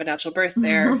I'm going to have a natural birth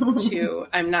there to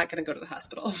I'm not going to go to the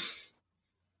hospital.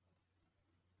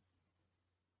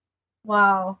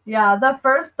 Wow. Yeah.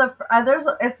 There's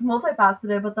it's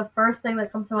multifaceted, but the first thing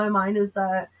that comes to my mind is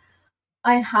that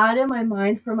I had in my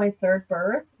mind for my third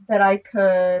birth that I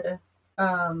could.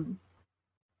 Um,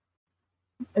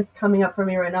 it's coming up for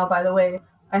me right now. By the way,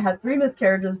 I had 3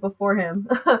 miscarriages before him,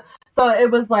 so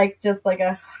it was like just like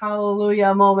a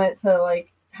hallelujah moment to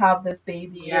like have this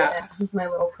baby. Yeah. And he's my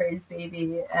little praise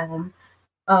baby, and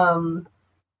um,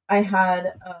 I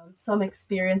had some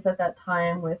experience at that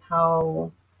time with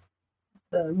how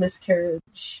the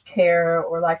miscarriage care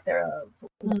or lack thereof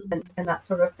and that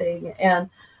sort of thing. And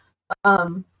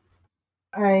um,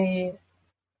 I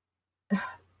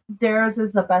theirs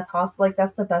is the best hospital. Like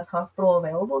that's the best hospital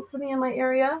available to me in my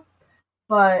area,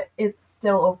 but it's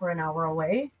still over an hour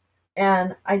away.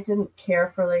 And I didn't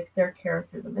care for like their care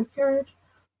through the miscarriage,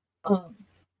 um,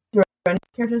 through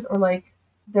miscarriages, or like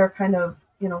they're kind of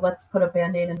let's put a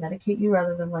band-aid and medicate you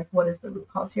rather than like what is the root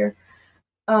cause here.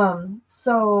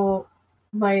 So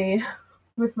my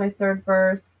with my third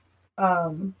birth,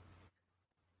 um,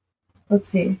 let's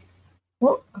see.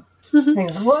 Well,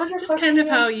 hang on. What was your Just question kind of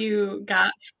again? how you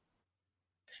got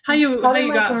How how did you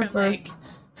my got third from birth? like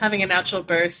having a natural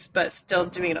birth but still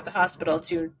doing it at the hospital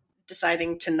to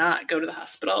deciding to not go to the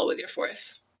hospital with your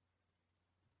fourth.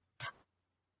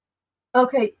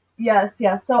 Okay, yes,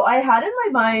 yes. So I had in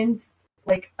my mind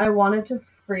like I wanted to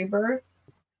free birth.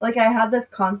 Like I had this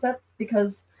concept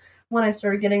because when I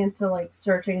started getting into like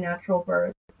searching natural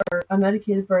birth or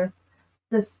unmedicated birth,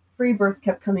 this free birth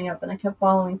kept coming up and I kept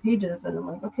following pages and I'm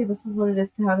like, okay, this is what it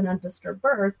is to have an undisturbed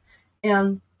birth.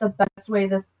 And the best way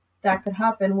that that could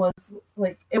happen was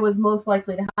like it was most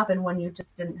likely to happen when you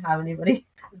just didn't have anybody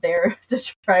there to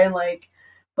try and like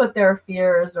put their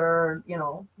fears or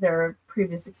their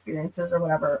previous experiences or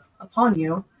whatever upon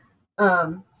you.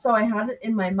 So I had it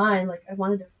in my mind like I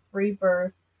wanted a free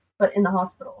birth, but in the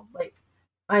hospital. Like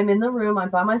I'm in the room, I'm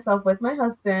by myself with my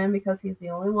husband because he's the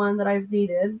only one that I've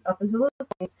needed up until this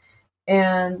point,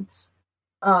 and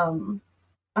um,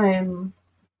 I'm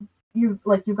you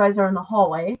guys are in the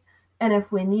hallway, and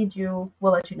if we need you,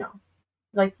 we'll let you know.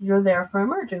 Like you're there for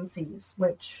emergencies,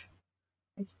 which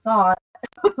I thought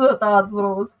the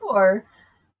hospital was for.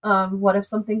 What if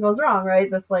something goes wrong, right?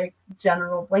 This like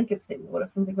general blanket statement. What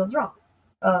if something goes wrong?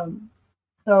 Um,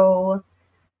 so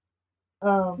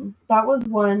that was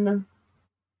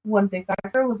one big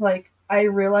factor was like I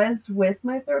realized with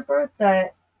my third birth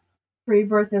that free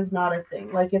birth is not a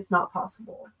thing. Like it's not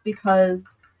possible because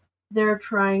they're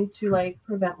trying to like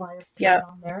prevent life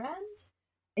on their end.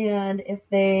 And if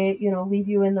they, leave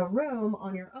you in the room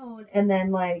on your own and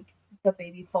then like the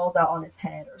baby falls out on its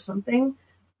head or something,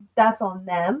 that's on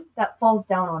them. That falls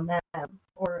down on them,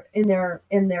 or in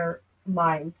their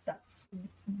mind, that's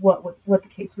what the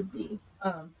case would be.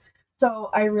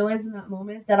 So I realized in that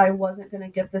moment that I wasn't going to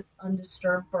get this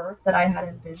undisturbed birth that I had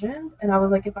envisioned, and I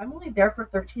was like, if I'm only there for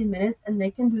 13 minutes and they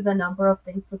can do the number of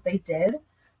things that they did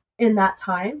in that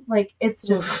time, like it's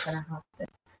just not going to happen.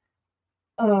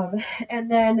 And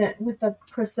then with the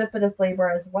precipitous labor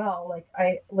as well, like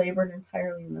I labored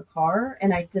entirely in the car,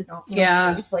 and I did not want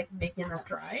to leave, like making that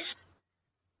drive.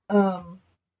 And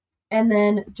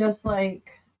then just like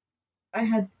I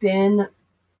had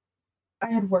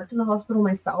worked in the hospital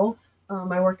myself.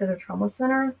 I worked at a trauma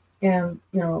center and,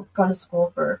 gone to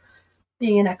school for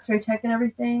being an x-ray tech and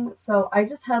everything. So I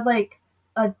just had like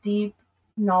a deep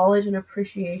knowledge and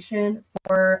appreciation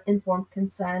for informed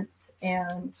consent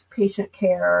and patient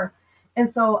care.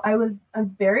 And so I'm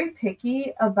very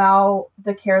picky about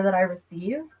the care that I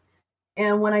receive.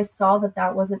 And when I saw that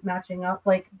that wasn't matching up,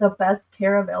 like the best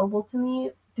care available to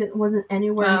me wasn't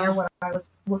anywhere near what I was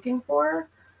looking for.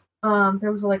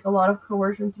 There was like a lot of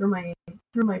coercion through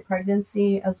my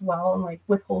pregnancy as well, and like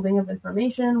withholding of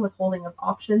information, withholding of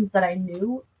options that I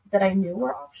knew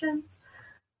were options.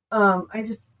 I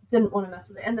just didn't want to mess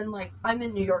with it. And then like I'm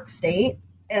in New York State,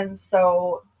 and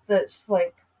so that's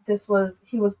like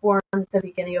he was born at the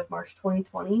beginning of March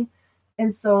 2020.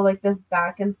 And so like this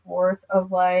back and forth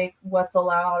of like what's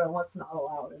allowed and what's not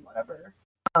allowed and whatever.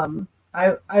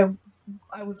 I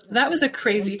was That was a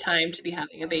crazy time to be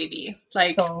having a baby.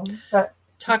 Like, so that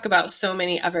talk about so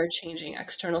many ever-changing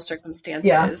external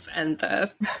circumstances and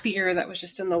the fear that was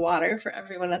just in the water for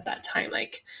everyone at that time.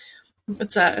 Like,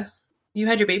 you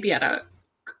had your baby at a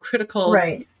critical,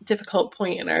 difficult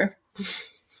point in our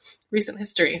recent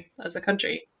history as a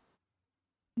country.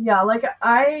 Yeah, like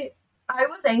I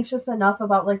was anxious enough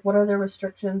about like what are the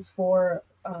restrictions for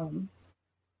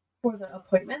the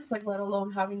appointments, like let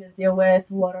alone having to deal with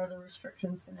what are the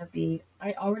restrictions going to be.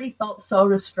 I already felt so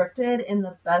restricted in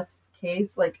the best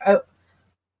case. Like it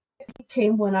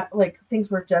came when things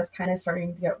were just kind of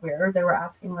starting to get weird. They were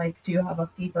asking like, do you have a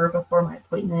fever before my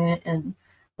appointment? And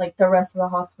like the rest of the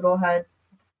hospital had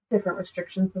different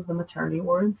restrictions of the maternity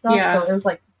ward and stuff. So it was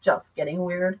like just getting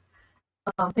weird.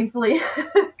 Thankfully,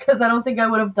 because I don't think I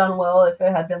would have done well if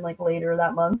it had been like later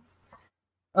that month.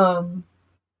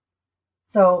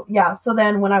 So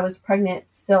then when I was pregnant,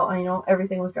 still, I know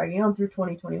everything was dragging on through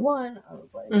 2021. I was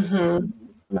like,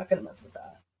 I'm not gonna mess with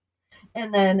that.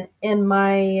 And then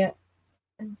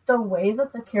the way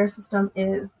that the care system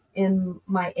is in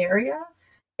my area,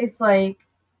 it's like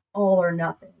all or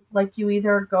nothing. Like you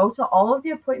either go to all of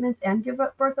the appointments and give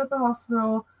birth at the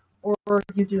hospital, or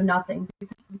you do nothing.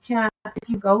 You can't, if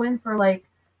you go in for like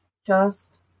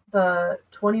just the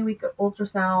 20-week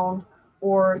ultrasound,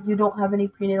 or you don't have any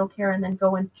prenatal care and then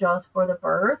go in just for the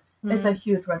birth, it's a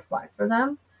huge red flag for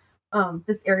them.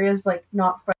 This area is like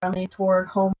not friendly toward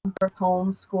home birth,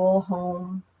 home, school,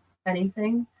 home,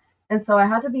 anything. And so I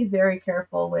had to be very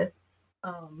careful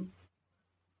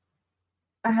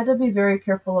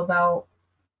about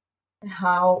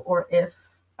how or if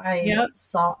I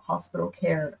sought hospital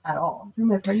care at all through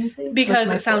my pregnancy.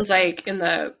 Because it sounds like in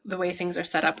the way things are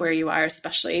set up where you are,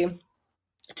 especially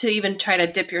to even try to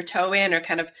dip your toe in or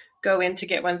kind of go in to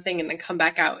get one thing and then come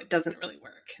back out, it doesn't really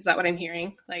work. Is that what I'm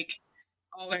hearing? Like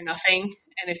all or nothing.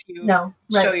 And if you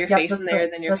show your face in there,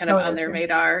 then you're kind of on their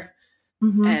radar.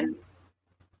 And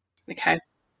okay.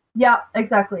 Yeah,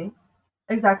 exactly.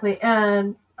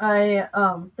 And I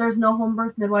there's no home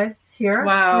birth midwives here.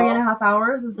 Wow. 3.5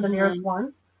 hours is the nearest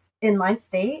one in my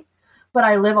state, but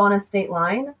I live on a state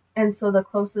line, and so the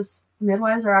closest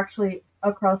midwives are actually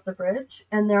across the bridge,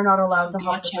 and they're not allowed to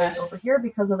hop the bridge over here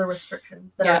because of the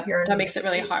restrictions that are here. That makes it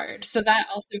really hard. So that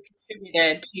also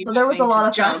contributed to you. So there was a lot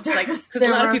of jump, factors. like because a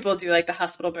lot of people do like the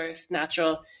hospital birth,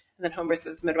 natural, and then home birth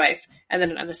with midwife, and then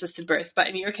an unassisted birth. But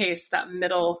in your case, that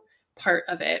middle part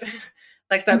of it,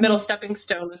 like that middle stepping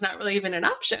stone, was not really even an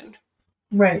option,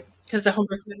 right? Because the home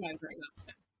birth midwife were an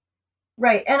option.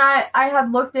 Right, and I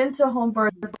had looked into home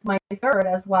birth with my third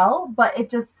as well, but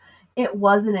it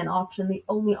wasn't an option. The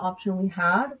only option we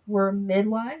had were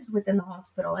midwives within the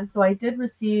hospital. And so I did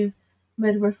receive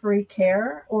midwifery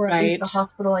care, or at least a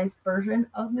hospitalized version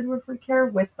of midwifery care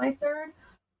with my third,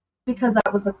 because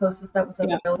that was the closest that was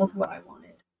available to what I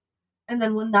wanted. And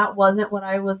then when that wasn't what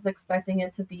I was expecting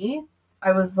it to be,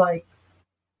 I was like,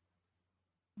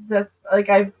 that's like,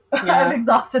 I've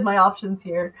exhausted my options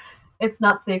here. It's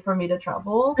not safe for me to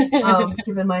travel,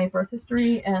 given my birth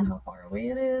history and how far away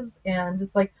it is, and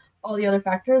just like all the other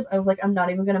factors. I was like, I'm not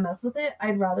even going to mess with it.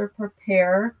 I'd rather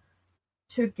prepare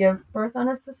to give birth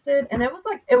unassisted. And it was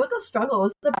a struggle. It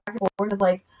was a back and forth of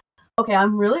like, okay,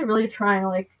 I'm really, really trying.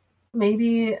 Like,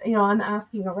 maybe, I'm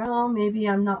asking around. Maybe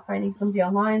I'm not finding somebody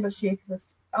online, but she exists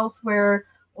elsewhere.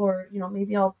 Or,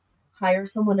 maybe I'll hire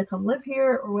someone to come live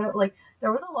here or whatever. Like,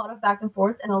 there was a lot of back and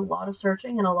forth and a lot of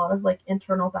searching and a lot of like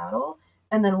internal battle.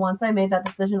 And then once I made that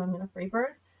decision, I'm going to free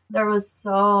birth, there was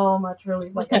so much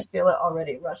relief. Like, I feel it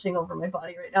already rushing over my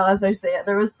body right now as I say it.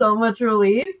 There was so much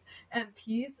relief and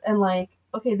peace, and like,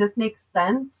 okay, this makes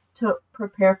sense to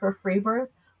prepare for free birth,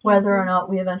 whether or not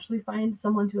we eventually find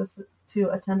someone to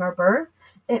attend our birth.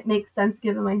 It makes sense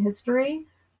given my history.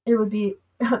 It would be,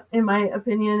 in my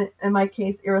opinion, in my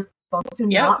case, irresponsible to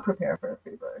not prepare for a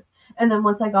free birth. And then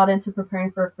once I got into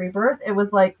preparing for a free birth, it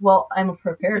was like, well, I'm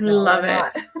prepared now. Love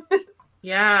it.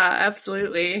 Yeah,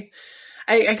 absolutely.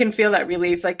 I can feel that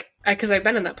relief, like, because I've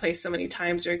been in that place so many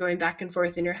times where you're going back and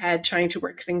forth in your head, trying to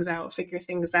work things out, figure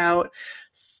things out,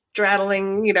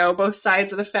 straddling, both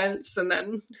sides of the fence, and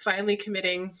then finally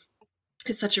committing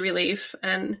is such a relief.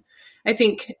 And I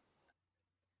think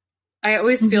I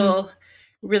always feel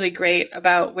really great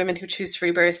about women who choose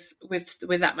free birth with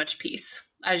that much peace,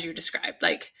 as you described,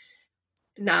 like,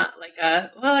 not like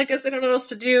I guess I don't know what else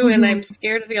to do, and I'm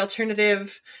scared of the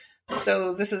alternative,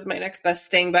 so this is my next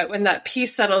best thing. But when that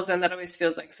peace settles in, that always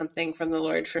feels like something from the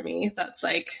Lord for me. That's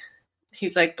like,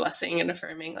 he's like blessing and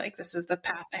affirming, like, this is the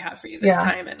path I have for you this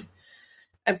time. And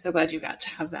I'm so glad you got to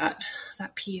have that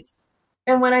peace.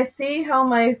 And when I see how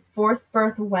my fourth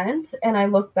birth went and I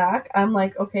look back, I'm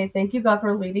like, okay, thank you, God,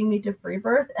 for leading me to free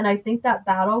birth. And I think that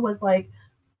battle was like,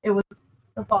 it was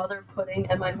the Father putting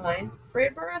in my mind free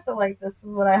birth, like, this is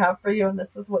what I have for you and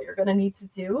this is what you're going to need to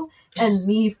do. And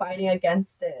me fighting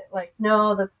against it. Like,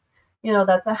 no,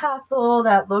 that's a hassle.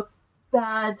 That looks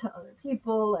bad to other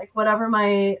people. Like, whatever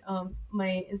my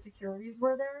insecurities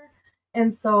were there.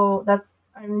 And so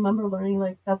I remember learning,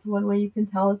 like, that's one way you can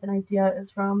tell if an idea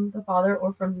is from the Father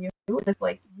or from you. If,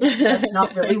 like, that's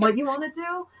not really what you want to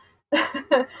do.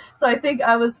 So I think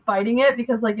I was fighting it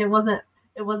because, like, it wasn't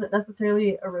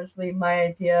necessarily originally my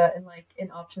idea and, like,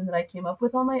 an option that I came up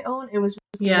with on my own. It was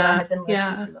just what I had been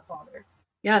listening to the Father.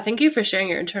 Yeah, thank you for sharing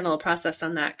your internal process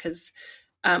on that, because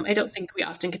I don't think we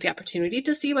often get the opportunity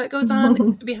to see what goes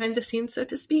on behind the scenes, so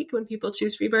to speak, when people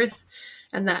choose rebirth,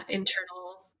 and that internal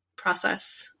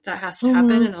process that has to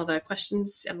happen, and all the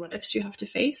questions and what ifs you have to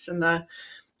face, and the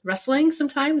wrestling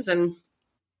sometimes. And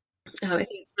I think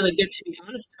it's really good to be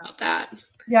honest about that.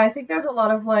 Yeah, I think there's a lot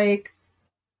of, like,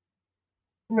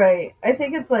 right. I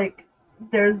think it's like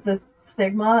there's this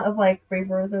stigma of, like, free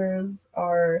birthers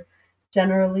are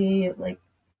generally, like,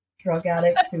 drug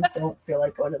addicts who don't feel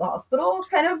like going to the hospital,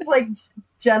 kind of, like,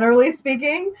 generally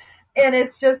speaking. And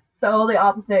it's just so the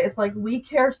opposite. It's like we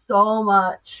care so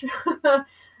much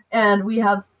and we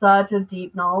have such a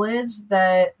deep knowledge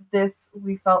that this,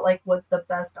 we felt like, was the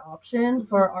best option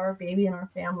for our baby and our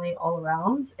family all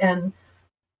around. And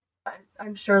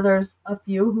I'm sure there's a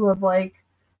few who have, like,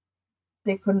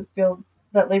 they couldn't feel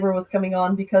that labor was coming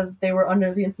on because they were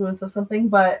under the influence of something,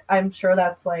 but I'm sure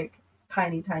that's, like,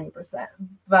 tiny percent.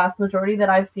 Vast majority that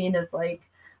I've seen is, like,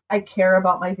 I care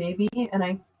about my baby and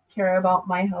I care about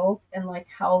my health and, like,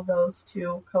 how those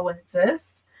two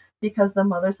coexist, because the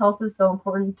mother's health is so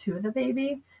important to the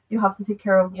baby. You have to take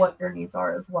care of what your needs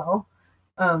are as well.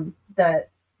 That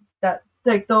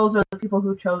like, those are the people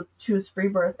who choose free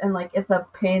birth, and, like, it's a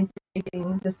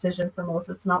painstaking decision for most.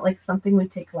 It's not, like, something we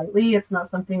take lightly. It's not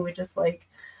something we just, like,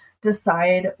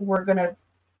 decide we're gonna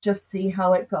just see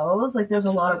how it goes. Like, there's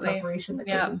a lot of preparation that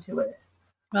goes into it.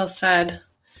 Well said.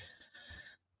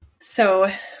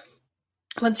 So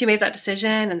once you made that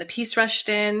decision and the peace rushed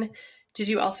in, did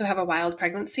you also have a wild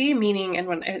pregnancy? Meaning,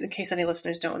 and in case any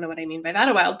listeners don't know what I mean by that,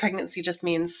 a wild pregnancy just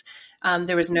means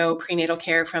there was no prenatal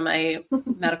care from a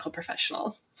medical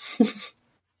professional.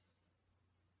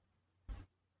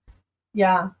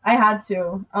 Yeah, I had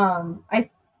to.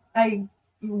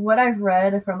 What I've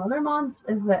read from other moms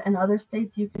is that in other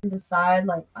states you can decide,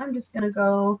 like, I'm just gonna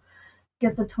go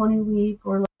get the 20-week,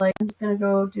 or, like, I'm just gonna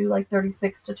go do, like,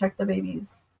 36 to check the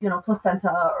baby's,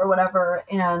 placenta or whatever.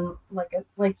 And,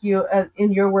 like you,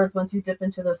 in your words, once you dip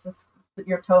into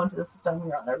your toe into the system,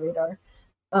 you're on their radar.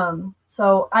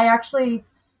 So I actually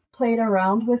played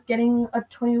around with getting a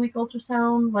 20-week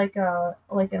ultrasound, like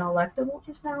an elective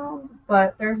ultrasound,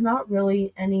 but there's not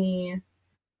really any.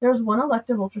 There's one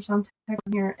elective ultrasound tech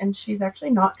here, and she's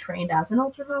actually not trained as an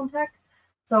ultrasound tech.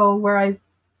 So where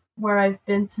I've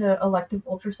been to elective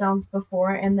ultrasounds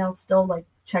before, and they'll still, like,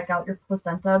 check out your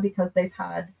placenta because they've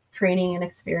had training and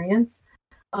experience.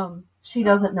 She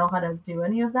doesn't know how to do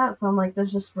any of that, so I'm like,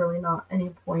 there's just really not any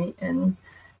point in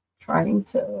trying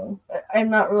to.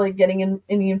 I'm not really getting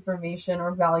any information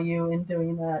or value in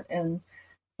doing that. And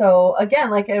so,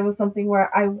 again, like, it was something where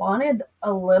I wanted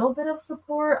a little bit of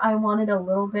support. I wanted a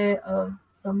little bit of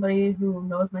somebody who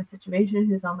knows my situation,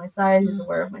 who's on my side, who's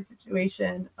aware of my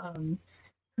situation,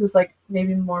 who's, like,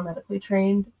 maybe more medically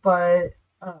trained. But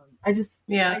I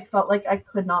felt like I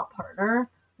could not partner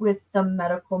with the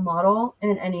medical model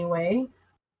in any way,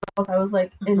 else I was,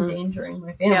 like, endangering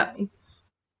my family.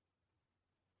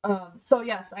 So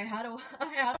yes, I had a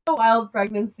wild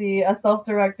pregnancy, a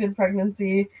self-directed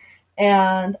pregnancy.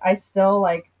 And I still,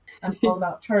 like, I'm still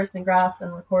about charts and graphs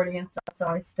and recording and stuff. So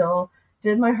I still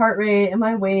did my heart rate and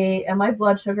my weight and my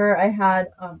blood sugar. I had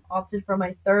opted for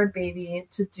my third baby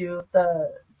to do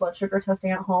the blood sugar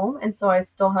testing at home. And so I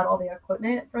still had all the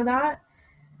equipment for that.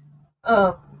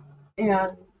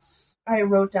 And I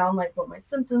wrote down, like, what my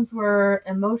symptoms were,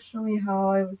 emotionally, how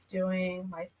I was doing,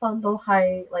 my fundal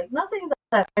height, like, nothing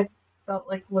that I felt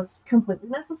like was completely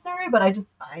necessary, but I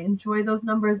enjoy those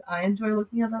numbers. I enjoy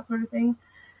looking at that sort of thing.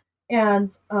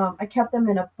 And I kept them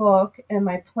in a book, and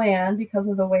my plan, because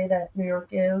of the way that New York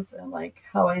is and, like,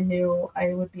 how I knew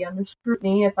I would be under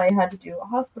scrutiny if I had to do a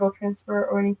hospital transfer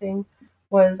or anything,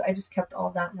 was I just kept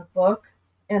all that in a book.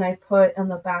 And I put on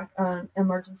the back an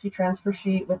emergency transfer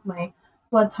sheet with my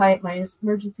blood type, my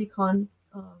emergency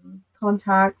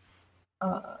contacts,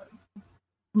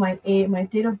 my age, my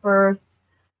date of birth,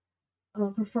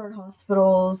 preferred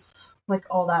hospitals, like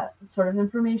all that sort of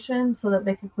information, so that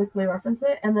they could quickly reference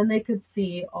it, and then they could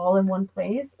see all in one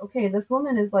place. Okay, this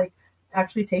woman is like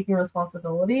actually taking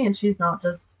responsibility, and she's not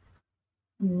just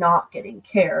not getting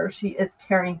care; she is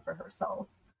caring for herself.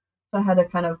 So I had to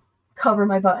kind of cover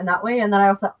my butt in that way, and then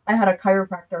I had a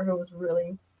chiropractor who was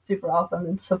really super awesome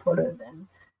and supportive, and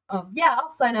yeah,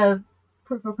 I'll sign a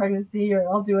proof of pregnancy or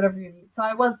I'll do whatever you need. So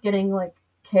I was getting like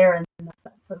care in that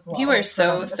sense as well. You were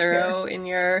so thorough in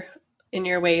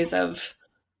your ways of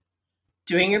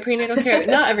doing your prenatal care.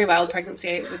 Not every wild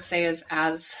pregnancy, I would say, is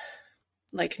as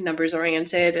like numbers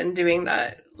oriented and doing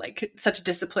that like such a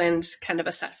disciplined kind of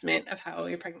assessment of how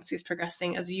your pregnancy is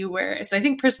progressing as you were. So I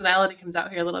think personality comes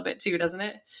out here a little bit too, doesn't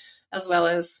it? As well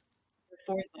as the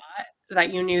forethought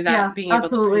that you knew that being able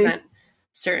to present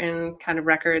certain kind of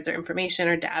records or information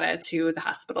or data to the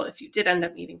hospital if you did end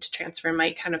up needing to transfer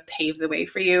might kind of pave the way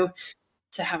for you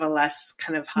to have a less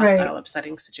kind of hostile,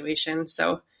 upsetting situation.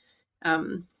 So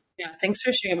yeah, thanks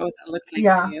for sharing about what that looked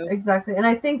like for you. Yeah, exactly. And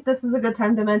I think this is a good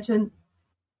time to mention,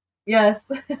 yes,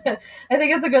 I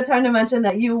think it's a good time to mention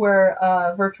that you were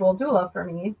a virtual doula for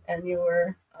me, and you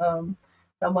were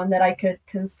someone that I could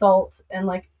consult, and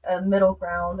like a middle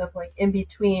ground of like in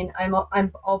between. I'm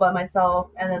all by myself,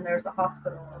 and then there's a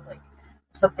hospital. Like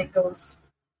if something goes,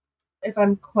 if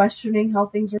I'm questioning how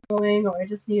things are going, or I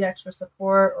just need extra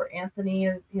support, or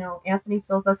Anthony, Anthony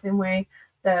feels the same way,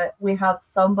 that we have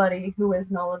somebody who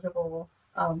is knowledgeable,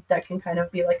 that can kind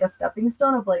of be like a stepping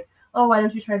stone of like, oh, why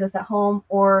don't you try this at home?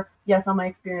 Or yes, on my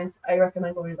experience, I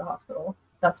recommend going to the hospital,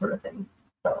 that sort of thing.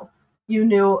 So you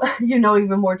know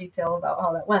even more detail about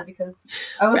how that went because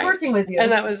I was working with you.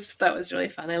 And that was really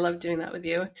fun. I love doing that with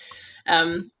you.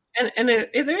 And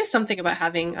there is something about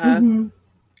having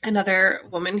another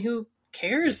woman who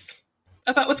cares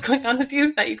about what's going on with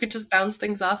you that you could just bounce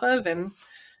things off of and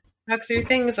talk through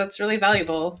things. That's really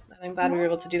valuable. And I'm glad we were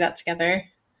able to do that together.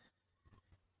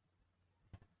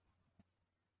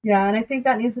 Yeah, and I think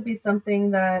that needs to be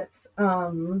something that,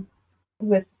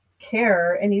 with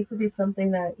care, it needs to be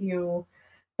something that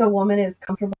the woman is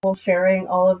comfortable sharing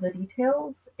all of the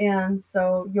details. And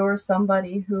so you're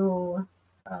somebody who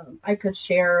I could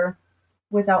share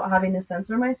without having to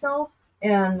censor myself.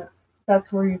 And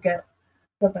that's where you get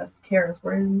the best care, is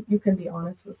where you can be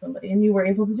honest with somebody. And you were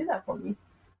able to do that for me.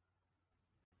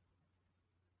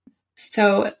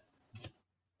 So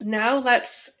now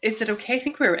is it okay? I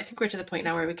think we're to the point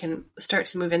now where we can start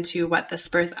to move into what this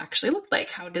birth actually looked like.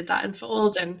 How did that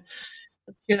unfold? And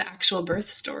let's hear the actual birth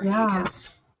story, because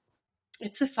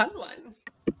it's a fun one.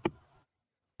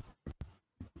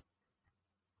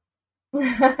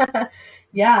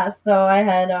 Yeah, so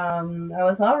I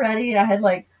was all ready. I had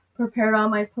like prepared all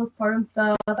my postpartum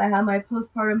stuff. I had my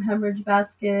postpartum hemorrhage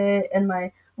basket and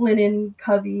my linen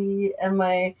cubby and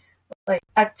my like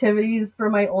activities for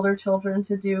my older children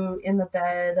to do in the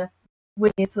bed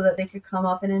with me so that they could come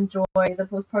up and enjoy the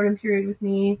postpartum period with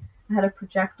me. I had a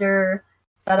projector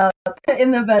set up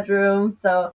in the bedroom,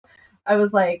 so I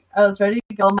was ready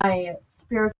to go. My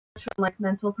spiritual like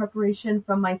mental preparation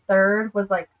from my third was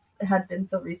like, it had been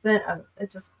so recent.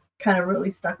 It just kind of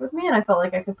really stuck with me, and I felt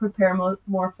like I could prepare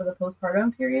more for the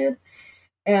postpartum period.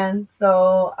 And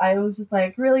so I was just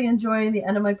like really enjoying the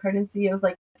end of my pregnancy. It was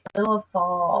like middle of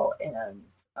fall, and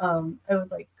I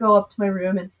would like go up to my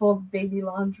room and fold baby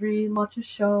laundry and watch a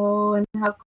show and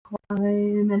have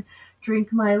time and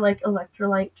drink my like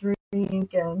electrolyte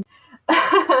drink, and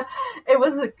it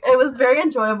was very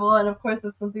enjoyable. And of course,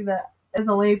 it's something that is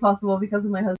only possible because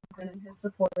of my husband and his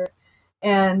support.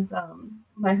 And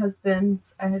my husband,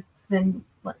 I had been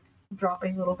like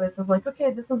dropping little bits of like,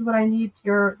 okay, this is what I need.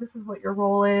 This is what your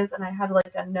role is, and I had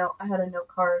like a note. I had a note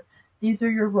card. These are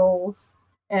your roles,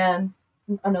 and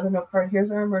another note card.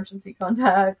 Here's our emergency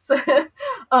contacts.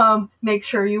 Make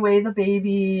sure you weigh the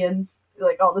baby and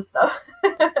like all this stuff.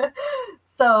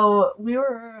 So we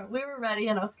were ready,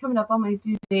 and I was coming up on my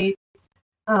due date.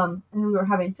 And we were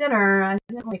having dinner. I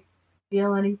didn't like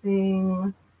feel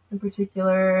anything in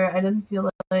particular. I didn't feel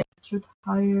like extra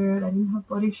tired. I didn't have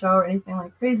bloody shower or anything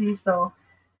like crazy. So,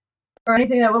 or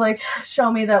anything that would like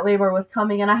show me that labor was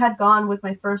coming. And I had gone with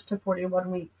my first to 41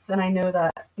 weeks, and I knew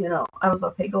that I was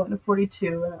okay going to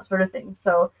 42 and that sort of thing.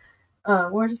 So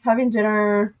we're just having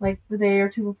dinner like the day or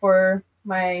two before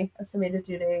my estimated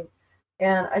due date,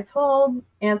 and I told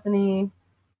Anthony,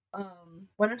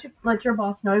 why don't you let your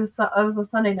boss know? It was a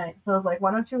Sunday night, so I was like,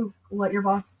 why don't you let your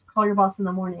boss call your boss in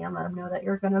the morning and let him know that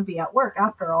you're going to be at work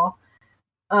after all.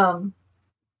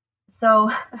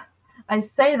 So I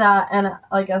say that, and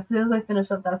like as soon as I finish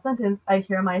up that sentence, I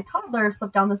hear my toddler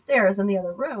slip down the stairs in the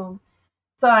other room.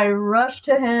 So I rush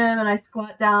to him and I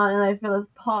squat down and I feel this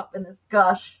pop and this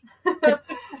gush.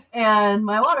 And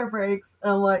my water breaks.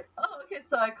 And I'm like, oh, okay.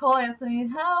 So I call Anthony,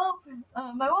 help.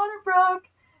 My water broke.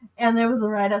 And there was a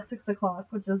ride at 6 o'clock,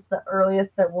 which is the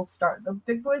earliest that we'll start the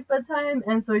big boy's bedtime.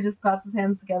 And so he just claps his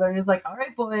hands together and he's like, all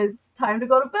right, boys, time to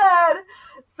go to bed.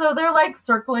 So they're like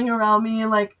circling around me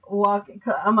and like walking.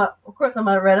 Of course, I'm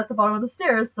right at the bottom of the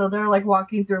stairs. So they're like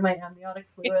walking through my amniotic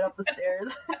fluid up the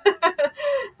stairs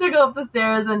to go up the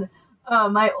stairs. And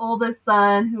my oldest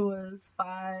son, who was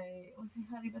 5, was he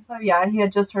not even 5? Yeah, he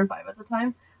had just turned 5 at the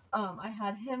time. I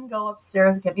had him go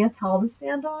upstairs and get me a towel to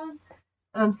stand on.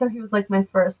 So he was like my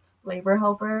first labor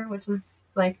helper, which is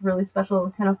like really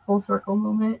special, kind of full circle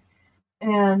moment.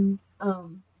 And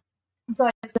so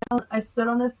I stood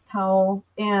on this towel,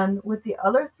 and with the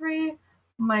other 3,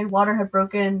 my water had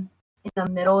broken in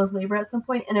the middle of labor at some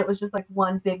point, and it was just like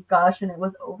one big gush, and it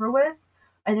was over with.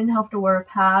 I didn't have to wear a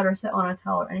pad or sit on a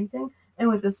towel or anything. And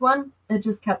with this one, it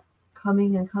just kept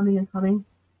coming and coming and coming.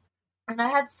 And I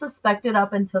had suspected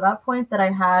up until that point that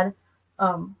I had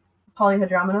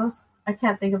polyhydramnios. I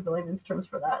can't think of the layman's terms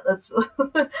for that. That's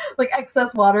like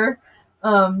excess water,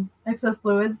 excess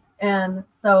fluids. And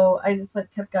so I just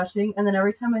like kept gushing. And then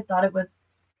every time I thought it would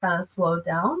kind of slow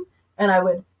down and I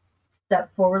would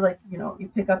step forward, like,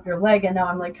 you pick up your leg and now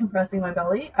I'm like compressing my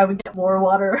belly, I would get more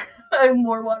water,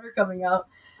 more water coming out.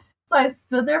 So I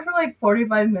stood there for like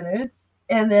 45 minutes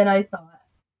and then I thought,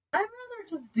 I'd rather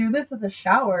just do this with a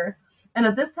shower. And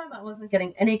at this time, I wasn't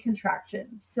getting any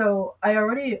contractions. So I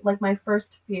already, like, my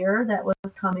first fear that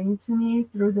was coming to me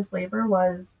through this labor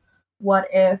was, what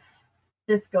if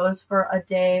this goes for a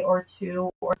day or 2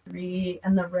 or 3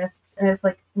 and the risks, and it's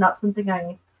like not something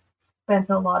I spent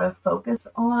a lot of focus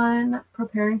on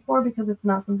preparing for because it's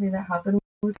not something that happened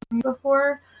with me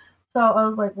before. So I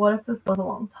was like, what if this goes a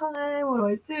long time? What do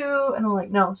I do? And I'm like,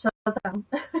 no, shut it down.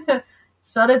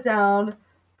 Shut it down.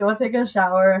 Go take a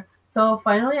shower. So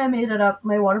finally I made it up.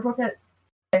 My water broke at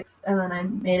 6, and then I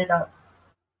made it up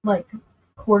like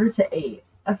 7:45.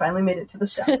 I finally made it to the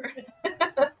shower.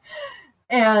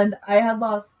 And I had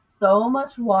lost so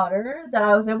much water that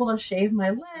I was able to shave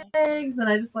my legs, and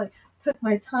I just like took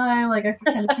my time. Like I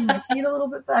could kind of see my feet a little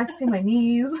bit, but I could see my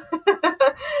knees.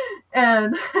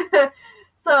 And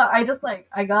so I just like,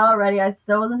 I got all ready. I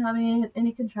still wasn't having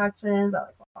any contractions. I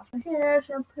like washed my hair,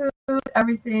 shampooed,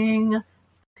 everything.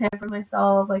 For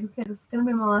myself, like, okay, this is gonna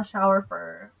be my last shower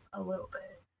for a little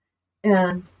bit.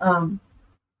 And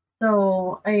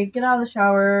so I get out of the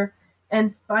shower,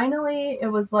 and finally it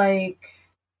was like,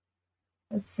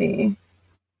 let's see,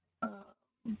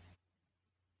 it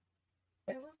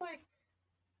was like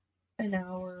an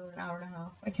hour and a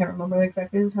half. I can't remember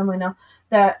exactly the timeline now.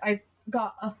 That I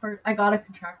got a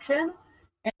contraction,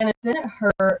 and it didn't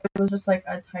hurt. It was just like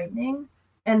a tightening.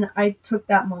 And I took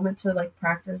that moment to like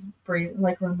practice breathe,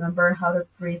 like remember how to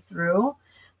breathe through.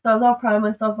 So I was all proud of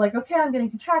myself, like, okay, I'm getting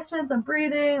contractions, I'm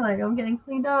breathing, like I'm getting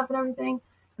cleaned up and everything.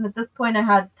 And at this point I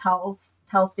had towel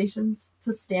stations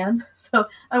to stand. So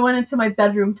I went into my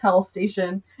bedroom towel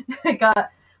station. I got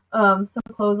some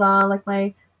clothes on, like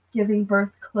my giving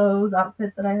birth clothes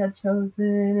outfit that I had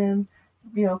chosen, and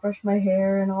brushed my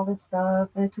hair and all this stuff.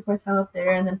 And I took my time up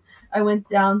there, and then I went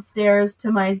downstairs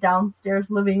to my downstairs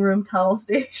living room towel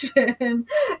station.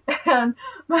 And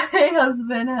my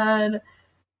husband had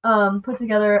put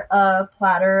together a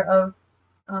platter of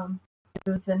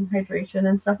foods and hydration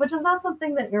and stuff, which is not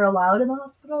something that you're allowed in the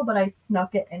hospital, but I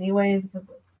snuck it anyway because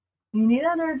like, you need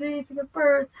energy to give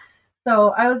birth.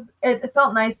 So it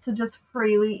felt nice to just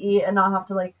freely eat and not have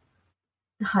to like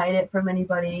hide it from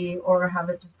anybody or have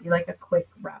it just be like a quick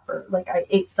wrapper. Like I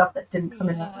ate stuff that didn't come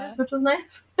in wrappers, which was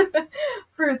nice.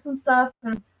 Fruits and stuff.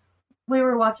 And we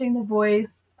were watching The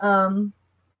Voice. And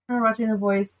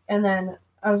then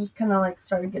I was just kind of like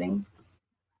started getting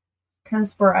kind of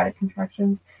sporadic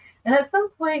contractions. And at some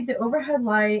point, the overhead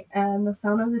light and the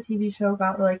sound of the TV show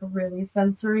got like really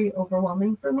sensory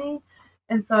overwhelming for me.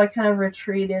 And so I kind of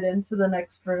retreated into the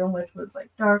next room, which was like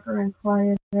darker and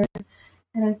quieter.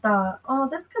 And I thought, oh,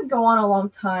 this could go on a long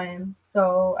time.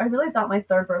 So I really thought my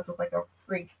third birth was like a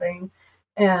freak thing.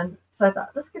 And so I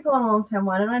thought, this could go on a long time.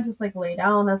 Why don't I just like lay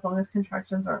down as long as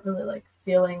contractions aren't really like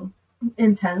feeling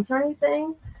intense or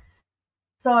anything?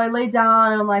 So I laid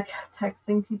down and I'm like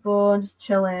texting people and just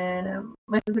chilling. And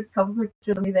I took a couple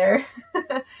pictures of me there.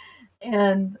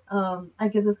 And I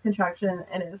get this contraction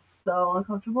and it's so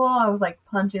uncomfortable. I was like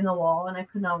punching the wall and I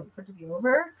could not wait for it to be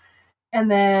over. And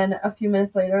then a few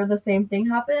minutes later, the same thing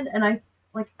happened, and I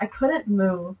couldn't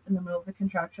move in the middle of the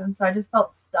contraction, so I just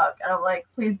felt stuck. And I'm like,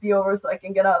 please be over so I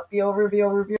can get up. Be over, be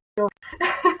over, be over.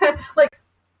 Like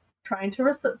trying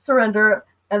to surrender,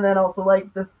 and then also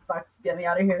like this sucks, get me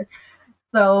out of here.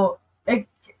 So it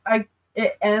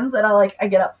ends, and I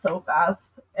get up so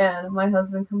fast, and my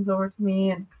husband comes over to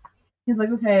me, and he's like,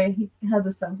 okay, he had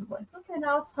this sense of like, okay,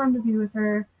 now it's time to be with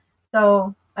her.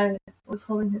 So I was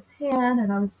holding his hand,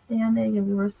 and I was standing, and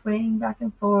we were swaying back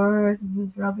and forth, and he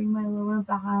was rubbing my lower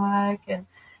back, and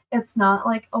it's not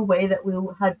like a way that we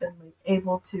had been like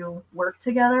able to work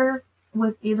together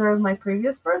with either of my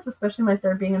previous births, especially my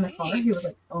third being in the car. He was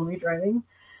like only driving.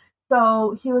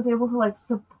 So he was able to like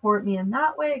support me in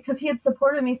that way, because he had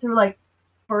supported me through like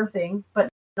birthing, but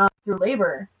not through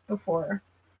labor before.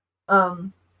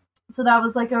 So that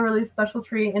was like a really special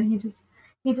treat, and he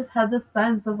just had this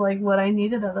sense of like what I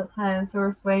needed at the time. So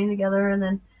we're swaying together, and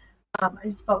then I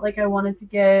just felt like I wanted to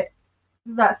get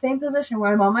that same position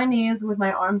where I'm on my knees with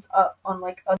my arms up on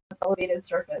like an elevated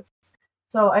surface.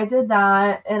 So I did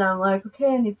that, and I'm like, okay,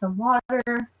 I need some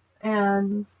water,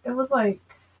 and it was like,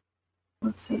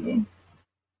 let's see,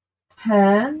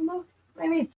 10,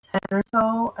 maybe 10 or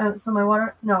so. So my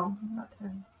water, no, not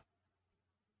 10.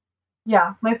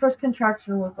 Yeah, my first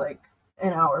contraction was like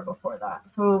an hour before that.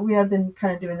 So we had been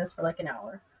kind of doing this for like an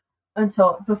hour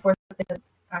until before they had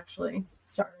actually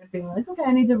started being like, okay,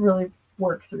 I need to really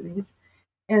work through these.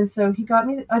 And so he got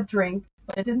me a drink,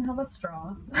 but it didn't have a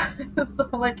straw. So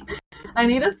like, I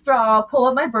need a straw, pull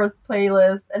up my birth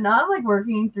playlist, and now I'm like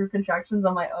working through contractions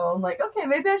on my own. Like, okay,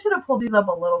 maybe I should have pulled these up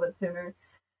a little bit sooner.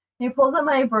 He pulls up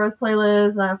my birth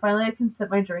playlist, and finally I can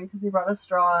sip my drink because he brought a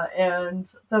straw. And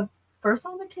the first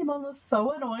song that came on was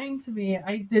so annoying to me.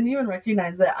 I didn't even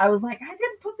recognize it. I was like, I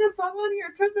didn't put this song on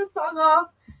here. Turn this song off.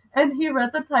 And he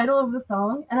read the title of the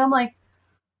song, and I'm like,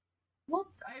 well,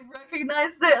 I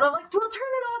recognized it, and I'm like, well, turn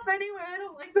it off anyway. I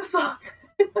don't like the song.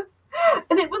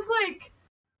 And it was like,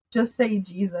 just say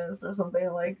Jesus or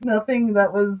something, like nothing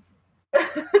that was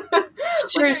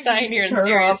sure like, sign you're in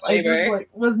serious labor. I just, like,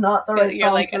 was not the right.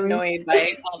 You're like annoyed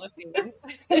by all the things.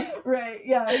 Right?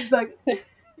 Yeah, exactly.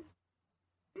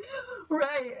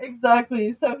 Right,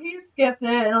 exactly. So he skipped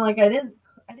it, and like I didn't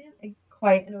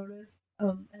quite notice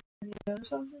any other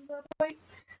songs at that point.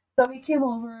 So he came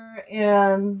over,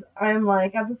 and I'm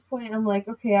like, at this point, I'm like,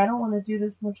 okay, I don't want to do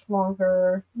this much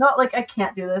longer. Not like I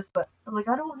can't do this, but I'm like,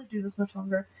 I don't want to do this much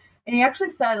longer. And he actually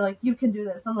said, like, you can do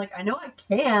this. I'm like, I know I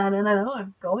can, and I know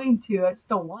I'm going to. I just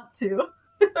don't want to.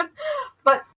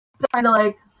 But still trying to,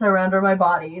 like, surrender my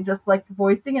body. Just, like,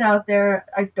 voicing it out there.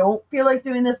 I don't feel like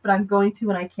doing this, but I'm going to,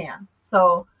 and I can.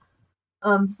 So,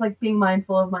 just, like, being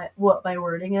mindful of what my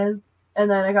wording is. And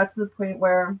then I got to the point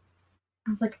where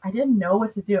I was like, I didn't know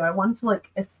what to do. I wanted to,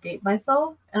 like, escape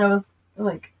myself. And I was,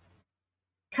 like,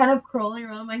 kind of crawling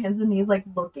around my hands and knees, like,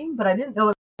 looking. But I didn't know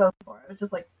what to go for. I was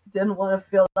just, like, didn't want to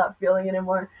feel that feeling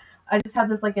anymore. I just had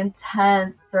this, like,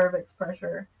 intense cervix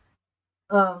pressure.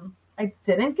 I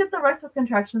didn't get the rectal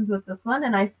contractions with this one.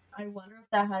 And I wonder if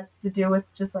that had to do with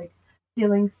just, like,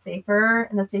 feeling safer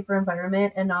in a safer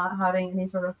environment and not having any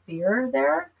sort of fear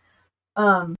there.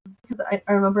 Because I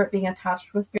remember it being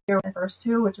attached with fear with my first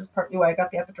two, which is partly why I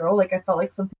got the epidural. Like, I felt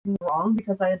like something was wrong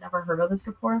because I had never heard of this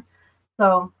before.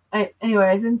 So, I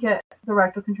didn't get the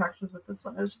rectal contractions with this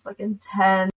one. It was just, like,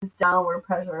 intense downward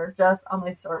pressure just on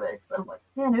my cervix. I'm like,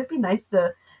 man, it would be nice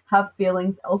to have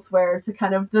feelings elsewhere to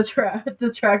kind of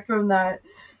detract from that.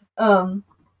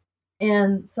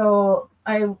 And so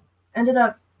I ended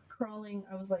up crawling.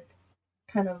 I was, like,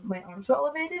 kind of my arms were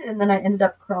elevated, and then I ended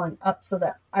up crawling up so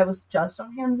that I was just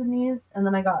on hands and knees, and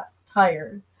then I got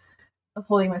tired of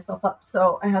holding myself up.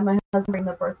 So I had my husband bring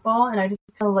the birth ball, and I just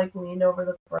kind of like leaned over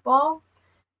the birth ball,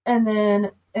 and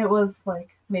then it was like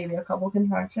maybe a couple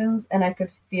contractions, and I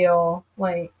could feel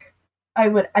like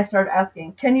I started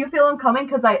asking, can you feel him coming?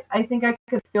 Because I think I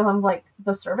could feel him, like,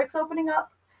 the cervix opening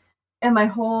up. And my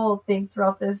whole thing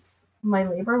throughout my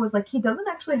labor was like, he doesn't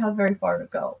actually have very far to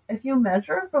go. If you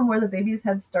measure from where the baby's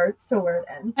head starts to where it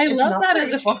ends, I love that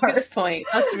as a focus point.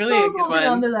 That's really a good one.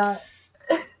 Onto that.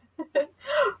 I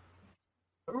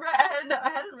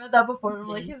hadn't read that before. I'm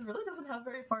like, he really doesn't have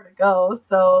very far to go.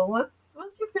 So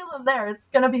once you feel him there, it's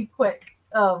gonna be quick.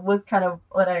 Was kind of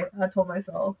what I told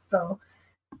myself. So,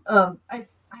 I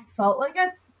felt like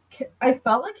I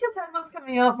felt like his head was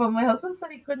coming up, but my husband said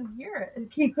he couldn't hear it.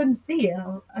 He couldn't see.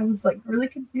 And I was like really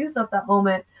confused at that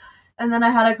moment. And then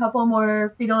I had a couple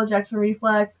more fetal ejection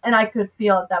reflex, and I could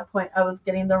feel at that point I was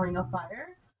getting the ring of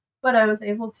fire. But I was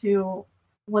able to,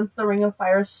 once the ring of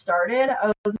fire started, I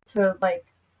was able to, like,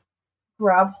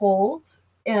 grab hold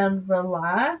and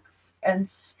relax and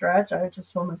stretch. I would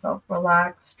just told myself,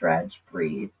 relax, stretch,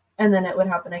 breathe. And then it would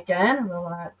happen again,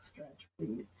 relax, stretch,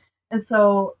 breathe. And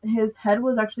so his head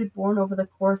was actually born over the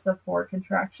course of 4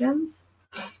 contractions.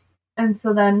 And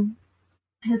so then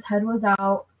his head was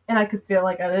out, and I could feel,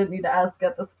 like, I didn't need to ask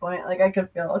at this point. Like, I could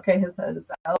feel, okay, his head is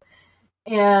out.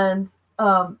 And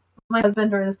my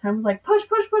husband during this time was like, push,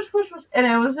 push, push, push, push. And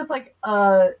it was just like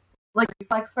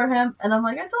reflex for him. And I'm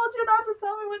like, I told you not to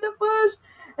tell me when to push.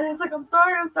 And he's like, I'm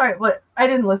sorry, I'm sorry. But I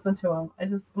didn't listen to him. I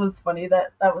just, it was funny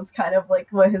that that was kind of like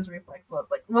what his reflex was.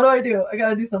 Like, what do I do? I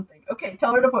gotta do something. Okay,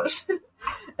 tell her to push.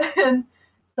 And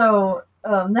so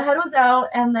the head was out.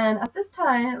 And then at this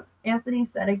time, Anthony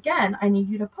said again, I need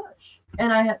you to push.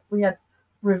 And we had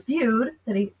reviewed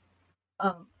that he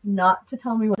not to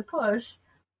tell me what to push,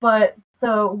 but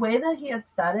the way that he had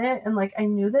said it, and like I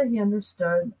knew that he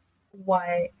understood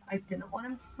why I didn't want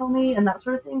him to tell me and that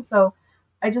sort of thing. So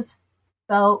I just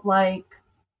felt like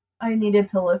I needed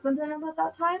to listen to him at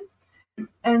that time,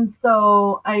 and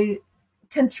so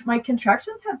my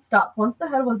contractions had stopped once the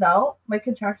head was out. My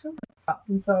contractions had stopped,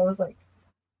 and so I was like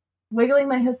wiggling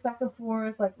my hips back and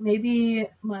forth, like maybe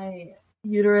my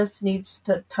uterus needs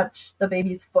to touch the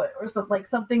baby's foot or something, like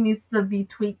something needs to be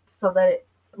tweaked so that it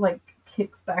like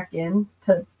kicks back in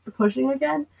to pushing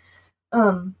again.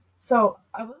 So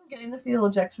I wasn't getting the fetal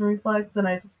ejection reflex, and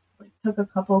I just like took a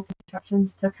couple of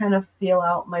contractions to kind of feel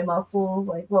out my muscles,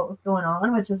 like what was going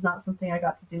on, which is not something I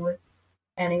got to do with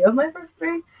any of my first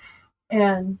three.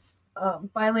 And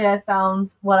finally I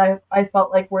found what I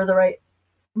felt like were the right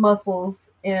muscles,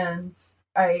 and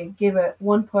I gave it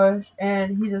one push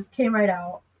and he just came right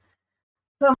out.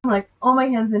 So I'm like on my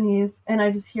hands and knees, and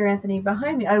I just hear Anthony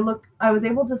behind me. I was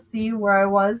able to see where I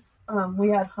was. We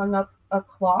had hung up a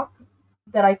clock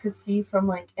that I could see from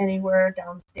like anywhere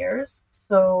downstairs,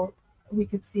 so we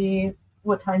could see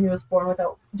what time he was born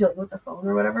without dealing with the phone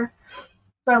or whatever.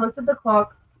 So I looked at the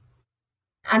clock,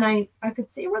 and I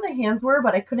could see where the hands were,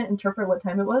 but I couldn't interpret what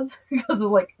time it was because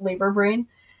of like labor brain.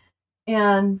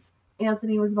 And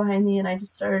Anthony was behind me, and I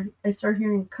started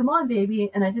hearing, come on,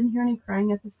 baby. And I didn't hear any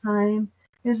crying at this time.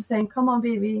 He was just saying, come on,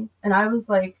 baby. And I was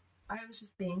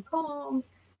just being calm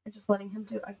and just letting him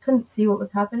do, I couldn't see what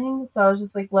was happening. So I was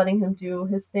just like letting him do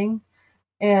his thing.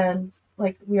 And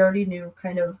like, we already knew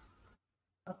kind of,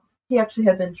 he actually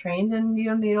had been trained in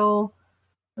neonatal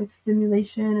like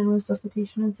stimulation and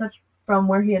resuscitation and such from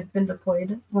where he had been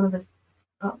deployed, one of his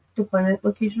deployment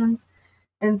locations.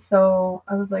 And so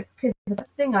I was like, okay, the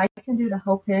best thing I can do to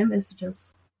help him is to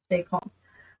just stay calm.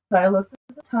 So I looked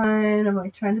at the time, I'm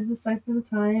like trying to decipher the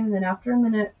time, and then after a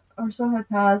minute or so had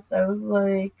passed, I was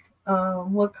like,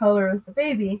 what color is the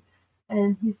baby?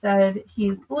 And he said,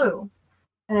 he's blue.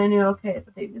 And I knew, okay,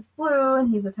 the baby's blue,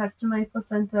 and he's attached to my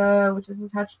placenta, which is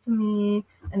attached to me,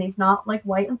 and he's not like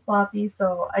white and floppy,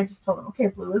 so I just told him, okay,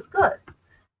 blue is good.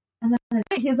 And then I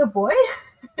said, he's a boy?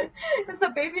 Is the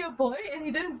baby a boy? And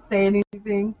he didn't say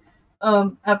anything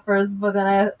at first, but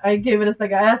then I gave it a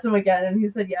second. I asked him again, and he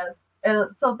said yes. And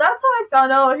so that's how I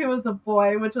found out he was a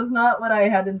boy, which was not what I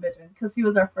had envisioned, because he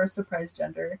was our first surprise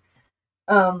gender.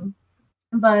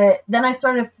 But then I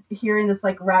started hearing this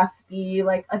like raspy,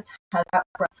 like attack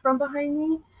from behind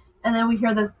me, and then we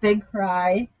hear this big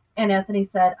cry, and Anthony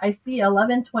said, I see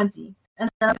 11:20. And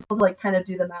then I was able to like kind of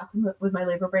do the math with my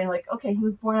labor brain, like, okay, he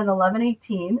was born at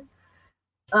 11:18,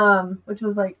 which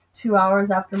was like 2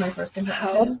 hours after my first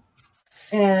contraction.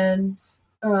 And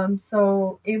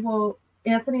so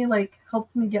Anthony like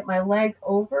helped me get my leg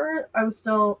over. I was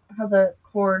still had the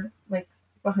cord like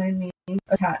behind me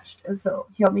attached, and so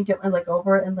he helped me get my leg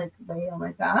over and like lay on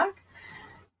my back.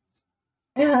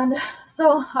 And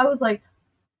so I was like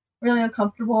really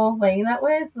uncomfortable laying that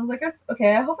way. So I was like,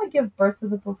 okay, I hope I give birth to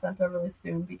the placenta really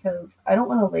soon, because I don't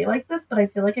want to lay like this, but I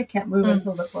feel like I can't move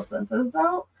until the placenta is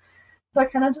out. So I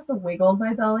kind of just wiggled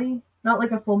my belly, not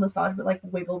like a full massage, but like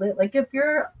wiggled it. Like, if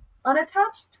you're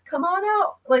unattached, come on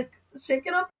out, like shake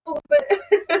it up a little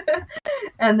bit.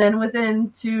 And then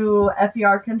within 2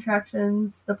 FER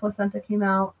contractions, the placenta came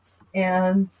out,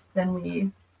 and then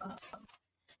we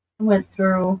went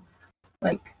through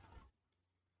like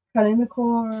cutting the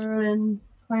cord and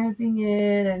clamping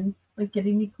it and like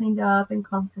getting me cleaned up and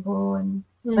comfortable and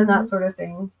that sort of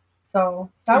thing.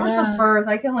 So that was the birth.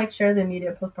 I can like share the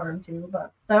immediate postpartum too,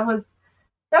 but that was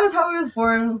how he was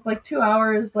born. Like 2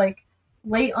 hours, like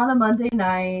late on a Monday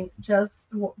night, just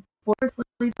bored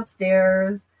sleep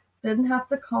upstairs. Didn't have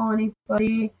to call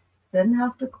anybody. Didn't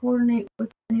have to coordinate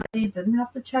with anybody. Didn't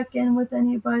have to check in with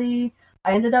anybody.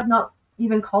 I ended up not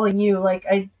even calling you. Like,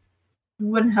 I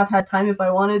wouldn't have had time if I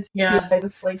wanted to. Yeah. I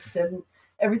just like didn't.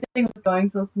 Everything was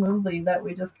going so smoothly that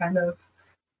we just kind of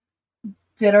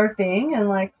did our thing, and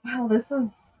like, wow,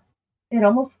 it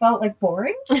almost felt like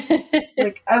boring.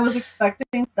 Like, I was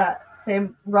expecting that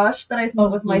same rush that I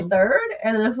felt with my third,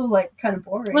 and this was like kind of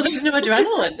boring. Well, there's no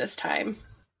adrenaline this time.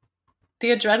 The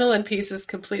adrenaline piece was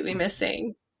completely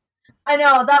missing. I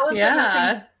know, that was the missing.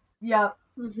 Yeah. Yeah,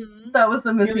 Mm-hmm. that was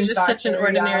the It missing was just such an factor,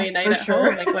 ordinary yeah, night for at sure.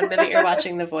 home. Like one minute you're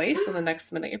watching The Voice, and the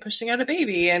next minute you're pushing out a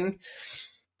baby, and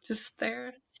just there.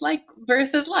 It's like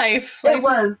birth is life. It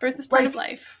was Birth is part like, of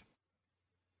life.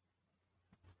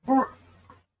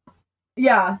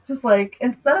 yeah, just like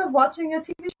instead of watching a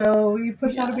TV show, you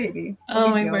push out a Yeah. baby. No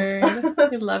Oh big my deal. word.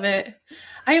 I love it.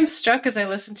 I am struck as I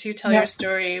listen to you tell your Yep.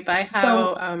 story by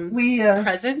how So we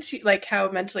present, like how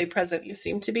mentally present you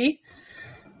seem to be.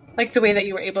 Like the way that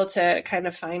you were able to kind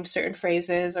of find certain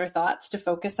phrases or thoughts to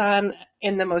focus on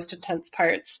in the most intense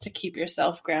parts to keep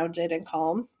yourself grounded and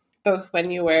calm, both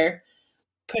when you were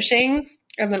pushing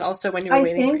and then also when you were I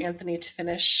waiting for think Anthony to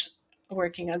finish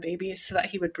working on baby so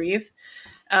that he would breathe.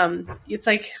 It's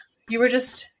like you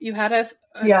had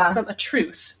a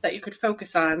truth that you could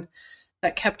focus on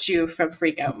that kept you from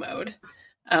freak out mode,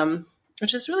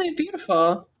 which is really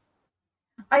beautiful.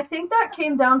 I think that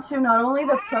came down to not only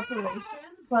the preparation,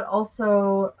 but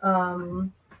also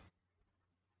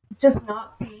just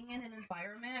not being in an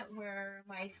environment where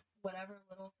my whatever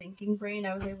little thinking brain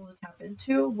I was able to tap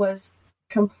into was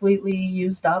completely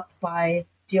used up by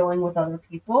dealing with other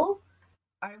people.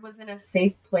 I was in a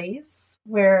safe place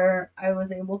where I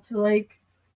was able to like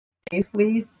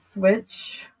safely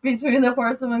switch between the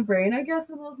parts of my brain, I guess,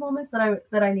 in those moments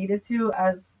that I needed to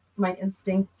as my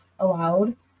instinct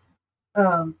allowed.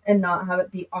 And not have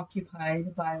it be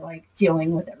occupied by like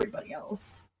dealing with everybody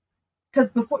else. Because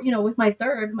before, with my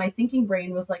third, my thinking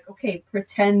brain was like, okay,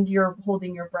 pretend you're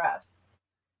holding your breath.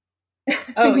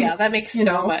 Oh yeah, that makes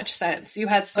so much sense. You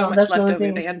had so much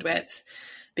leftover bandwidth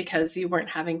because you weren't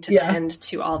having to tend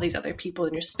to all these other people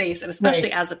in your space, and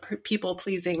especially as a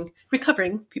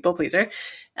recovering people pleaser,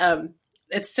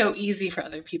 it's so easy for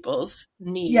other people's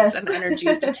needs and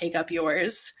energies to take up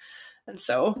yours, and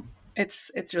so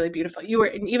it's really beautiful. You were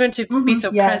even to be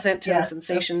so present to the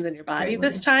sensations in your body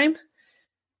this time,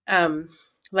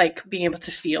 like being able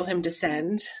to feel him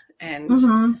descend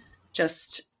and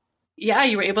just. Yeah,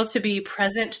 you were able to be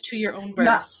present to your own birth.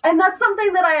 Yeah. And that's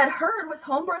something that I had heard with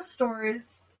home birth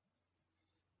stories.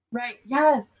 Right.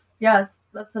 Yes.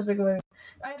 That's such a good way.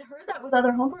 I had heard that with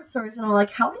other home birth stories, and I'm like,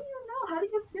 how do you know? How do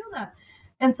you feel that?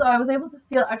 And so I was able to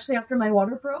feel, actually, after my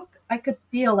water broke, I could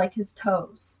feel like his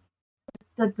toes,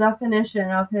 the definition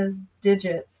of his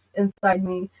digits inside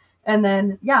me. And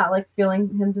then, like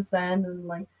feeling him descend and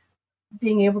like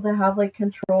being able to have like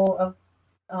control of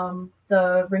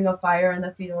the ring of fire and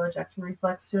the fetal ejection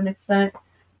reflex to an extent.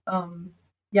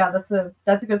 That's a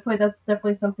good point. That's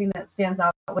definitely something that stands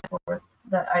out with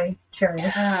that I cherish.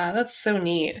 Yeah, that's so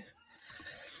neat.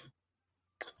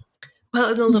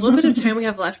 Well, in the little bit of time we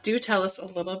have left, do tell us a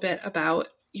little bit about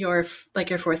your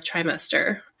fourth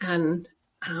trimester and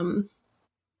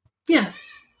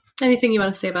anything you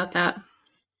want to say about that.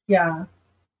 Yeah.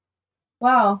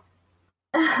 Wow.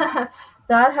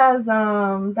 That has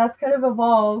that's kind of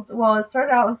evolved. Well, it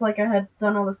started out as like I had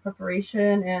done all this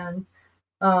preparation, and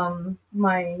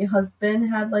my husband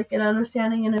had like an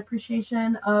understanding and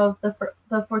appreciation of the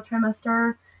fourth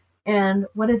trimester and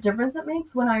what a difference it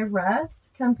makes when I rest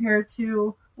compared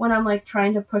to when I'm like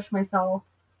trying to push myself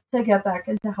to get back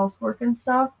into housework and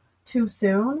stuff too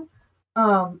soon.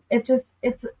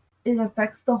 It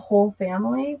affects the whole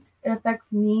family. It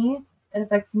affects me. It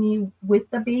affects me with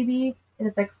the baby. It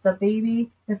affects the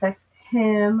baby. It affects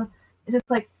him. It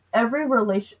just like every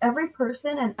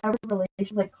person and every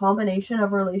relation, like combination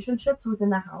of relationships within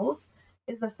the house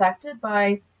is affected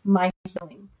by my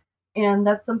healing. And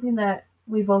that's something that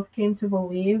we both came to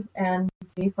believe and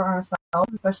see for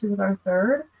ourselves, especially with our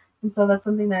third. And so that's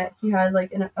something that he had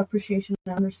like an appreciation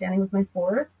and understanding with my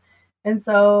fourth. And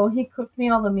so he cooked me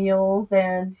all the meals,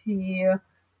 and he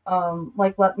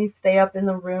like let me stay up in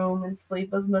the room and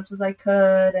sleep as much as I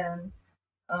could, and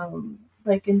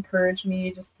like encouraged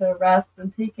me just to rest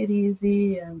and take it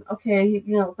easy. And okay,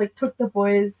 like took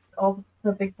all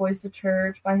the big boys to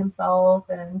church by himself.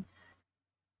 And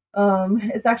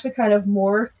it's actually kind of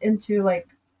morphed into like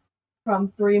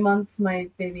from 3 months my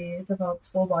baby developed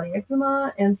full body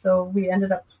eczema, and so we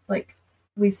ended up like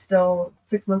we still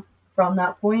 6 months from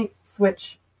that point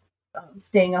switch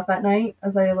staying up at night.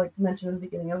 As I like mentioned in the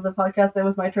beginning of the podcast, it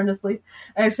was my turn to sleep.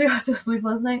 I actually got to sleep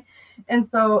last night, and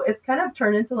so it's kind of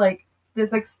turned into like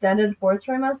this extended fourth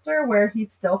trimester where he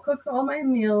still cooks all my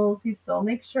meals, he still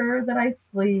makes sure that I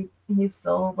sleep, and he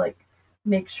still like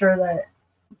makes sure that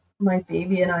my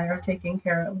baby and I are taken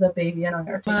care of. The baby and I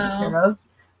are taken care of,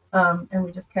 and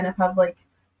we just kind of have like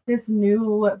this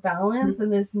new balance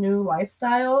and this new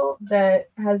lifestyle that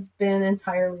has been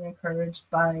entirely encouraged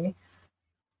by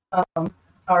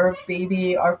our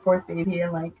fourth baby,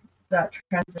 and like that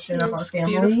transition of our That's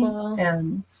family beautiful.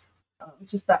 and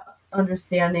just that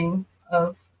understanding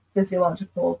of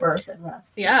physiological birth and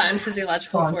rest. Yeah, and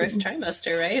physiological fourth Bonding.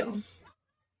 trimester, right?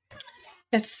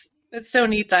 It's so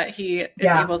neat that he is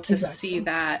Yeah, able to exactly. see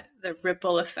that the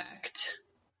ripple effect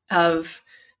of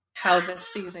how this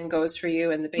season goes for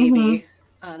you and the baby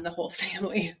on the whole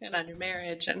family and on your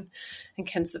marriage, and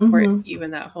can support you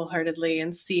in that wholeheartedly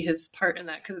and see his part in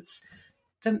that, because it's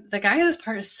the guy's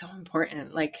part is so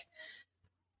important. Like,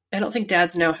 I don't think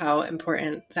dads know how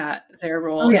important that their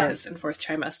role is in fourth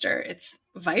trimester. It's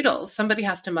vital. Somebody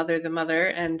has to mother the mother,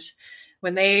 and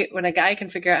when a guy can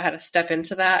figure out how to step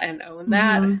into that and own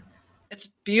that, it's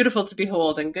beautiful to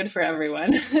behold and good for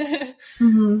everyone.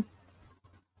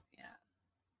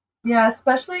 Yeah,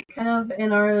 especially kind of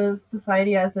in our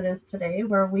society as it is today,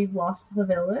 where we've lost the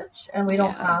village and we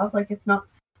don't have, like, it's not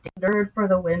standard for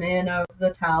the women of the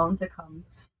town to come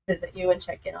visit you and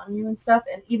check in on you and stuff.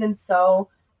 And even so,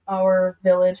 our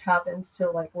village happens to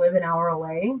like live an hour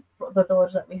away, the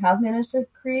village that we have managed to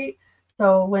create.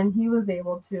 So when he was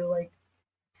able to like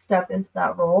step into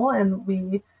that role, and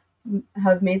we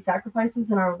have made sacrifices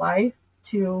in our life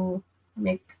to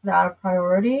make that a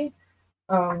priority,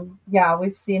 yeah,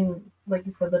 we've seen, like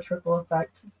you said, the trickle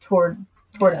effect toward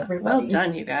everybody. Well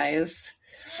done, you guys.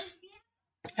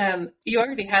 You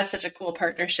already had such a cool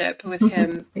partnership with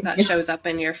him that shows up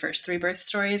in your first 3 birth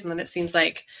stories, and then it seems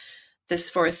like this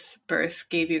fourth birth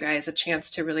gave you guys a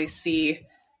chance to really see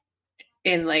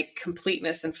in like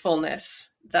completeness and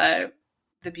fullness the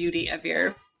beauty of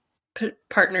your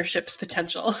partnership's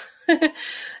potential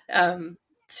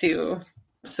to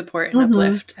support and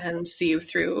uplift and see you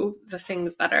through the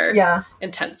things that are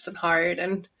intense and hard.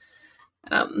 And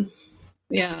some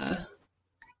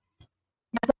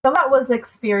of that was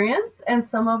experience, and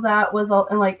some of that was all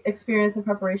and like experience and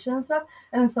preparation and stuff,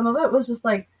 and then some of it was just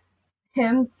like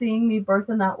him seeing me birth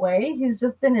in that way. He's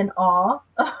just been in awe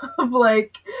of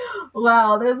like,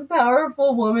 wow, this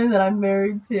powerful woman that I'm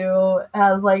married to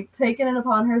has like taken it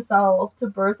upon herself to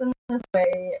birth in this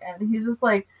way, and he's just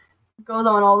like goes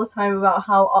on all the time about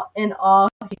how in awe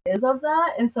he is of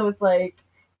that. And so it's like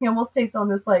he almost takes on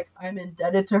this like, I'm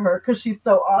indebted to her because she's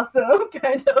so awesome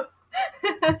kind of.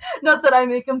 Not that I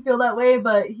make him feel that way,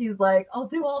 but he's like, I'll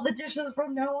do all the dishes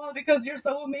from now on because you're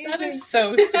so amazing. That is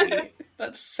so sweet.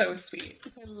 That's so sweet.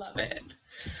 I love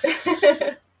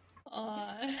it.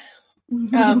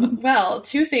 Well,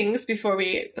 2 things before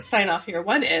we sign off here.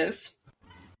 One is,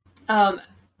 I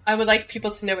would like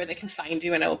people to know where they can find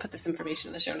you, and I will put this information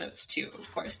in the show notes too, of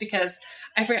course, because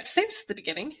I forgot to say this at the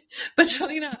beginning, but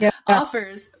Jalina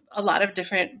offers a lot of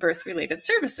different birth-related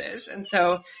services, and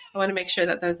so I want to make sure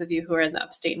that those of you who are in the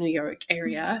upstate New York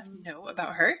area know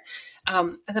about her.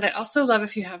 And then I'd also love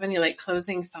if you have any like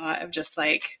closing thought of just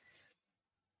like,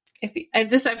 I'm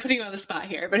putting you on the spot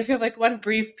here, but if you have like one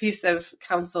brief piece of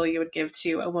counsel you would give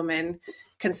to a woman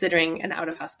considering an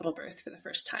out-of-hospital birth for the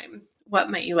first time, what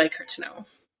might you like her to know?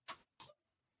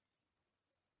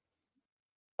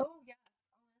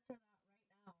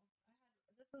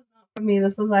 For me,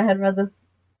 I had read this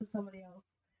to somebody else,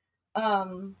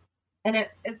 and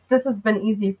this has been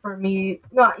easy for me,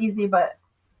 not easy but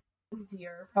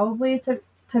easier probably to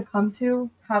come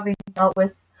to, having dealt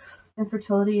with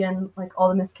infertility and like all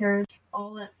the miscarriage.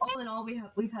 All in all,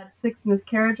 we've had 6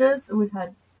 miscarriages, and we've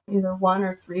had either 1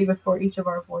 or 3 before each of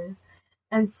our boys.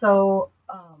 And so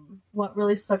what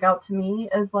really stuck out to me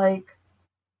is like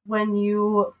when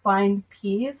you find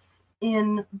peace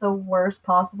in the worst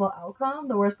possible outcome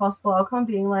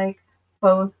being like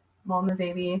both mom and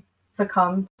baby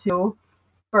succumb to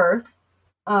birth.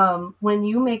 When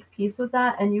you make peace with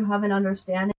that and you have an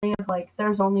understanding of like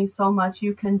there's only so much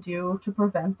you can do to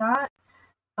prevent that,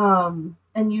 and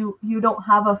you don't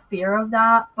have a fear of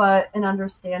that but an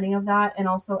understanding of that, and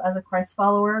also as a Christ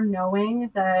follower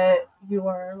knowing that you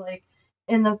are like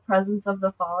in the presence of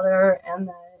the Father and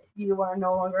that you are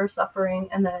no longer suffering,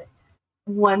 and that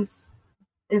once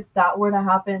if that were to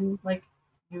happen, like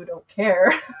you don't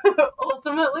care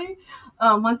ultimately.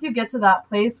 Once you get to that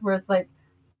place where it's like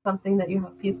something that you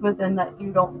have peace with and that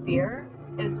you don't fear,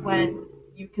 is when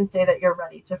you can say that you're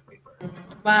ready to free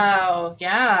birth. Wow.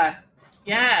 Yeah.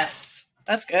 Yes.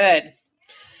 That's good.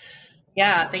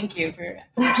 Yeah. Thank you for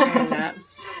sharing that.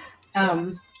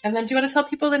 And then do you want to tell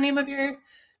people the name of your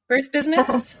birth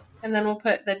business? And then we'll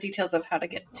put the details of how to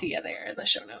get to you there in the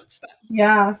show notes. But.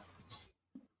 Yes.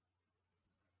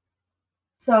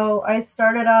 So I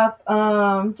started up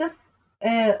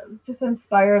just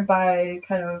inspired by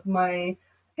kind of my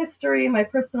history, my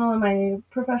personal and my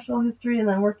professional history, and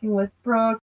then working with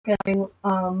Brooke and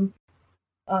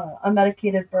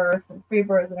unmedicated birth and free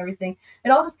birth and everything. It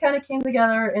all just kind of came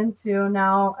together into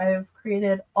now I've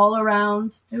created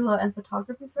all-around doula and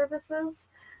photography services.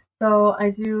 So I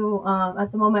do,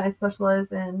 at the moment, I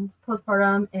specialize in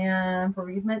postpartum and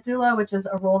bereavement doula, which is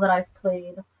a role that I've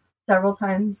played several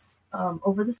times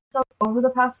over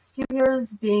the past few years,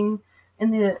 being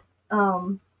in the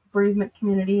bereavement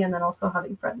community, and then also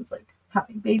having friends like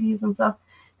having babies and stuff.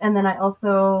 And then I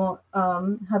also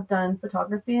have done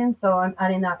photography, and so I'm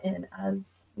adding that in as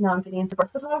now I'm getting into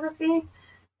birth photography.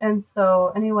 And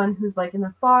so anyone who's like in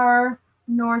the far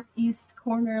northeast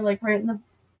corner, like right in the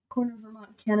corner of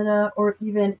Vermont, Canada, or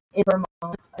even in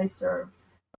Vermont, I serve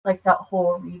like that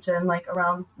whole region, like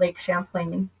around Lake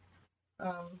Champlain,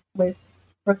 with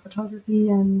birth photography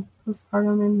and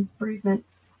postpartum and bereavement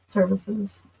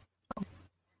services. So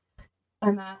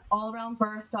I'm at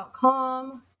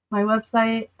allaroundbirth.com. My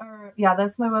website,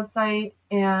 that's my website,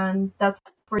 and that's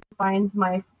where you find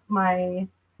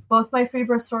both my free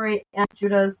birth story and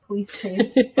Judah's police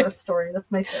chase birth story.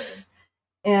 That's my third.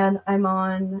 And I'm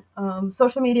on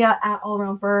social media at All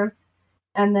Around Birth.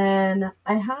 And then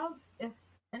I have, if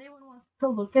anyone wants to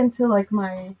look into like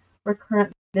my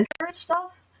recurrent miscarriage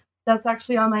stuff, that's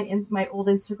actually on my old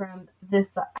Instagram,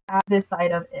 this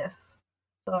side of if.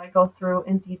 So I go through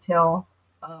in detail,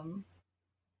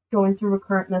 going through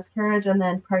recurrent miscarriage and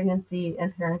then pregnancy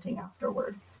and parenting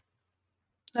afterward.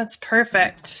 That's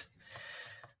perfect.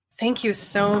 Thank you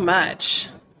so much.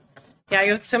 Yeah,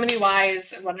 you have so many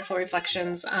wise and wonderful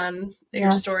reflections on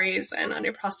your stories and on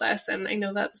your process. And I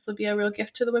know that this will be a real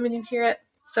gift to the women who hear it.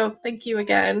 So thank you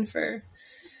again for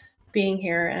being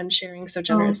here and sharing so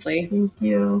generously. Thank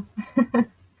you. All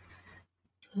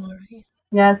right.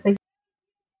 Yes, thank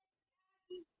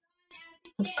you.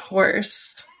 Of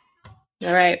course.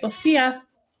 All right. We'll see ya.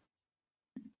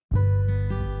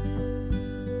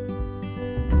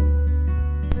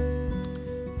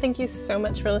 Thank you so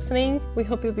much for listening. We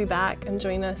hope you'll be back and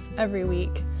join us every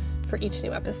week for each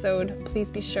new episode. Please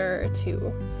be sure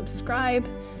to subscribe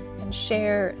and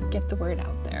share, get the word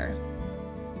out there.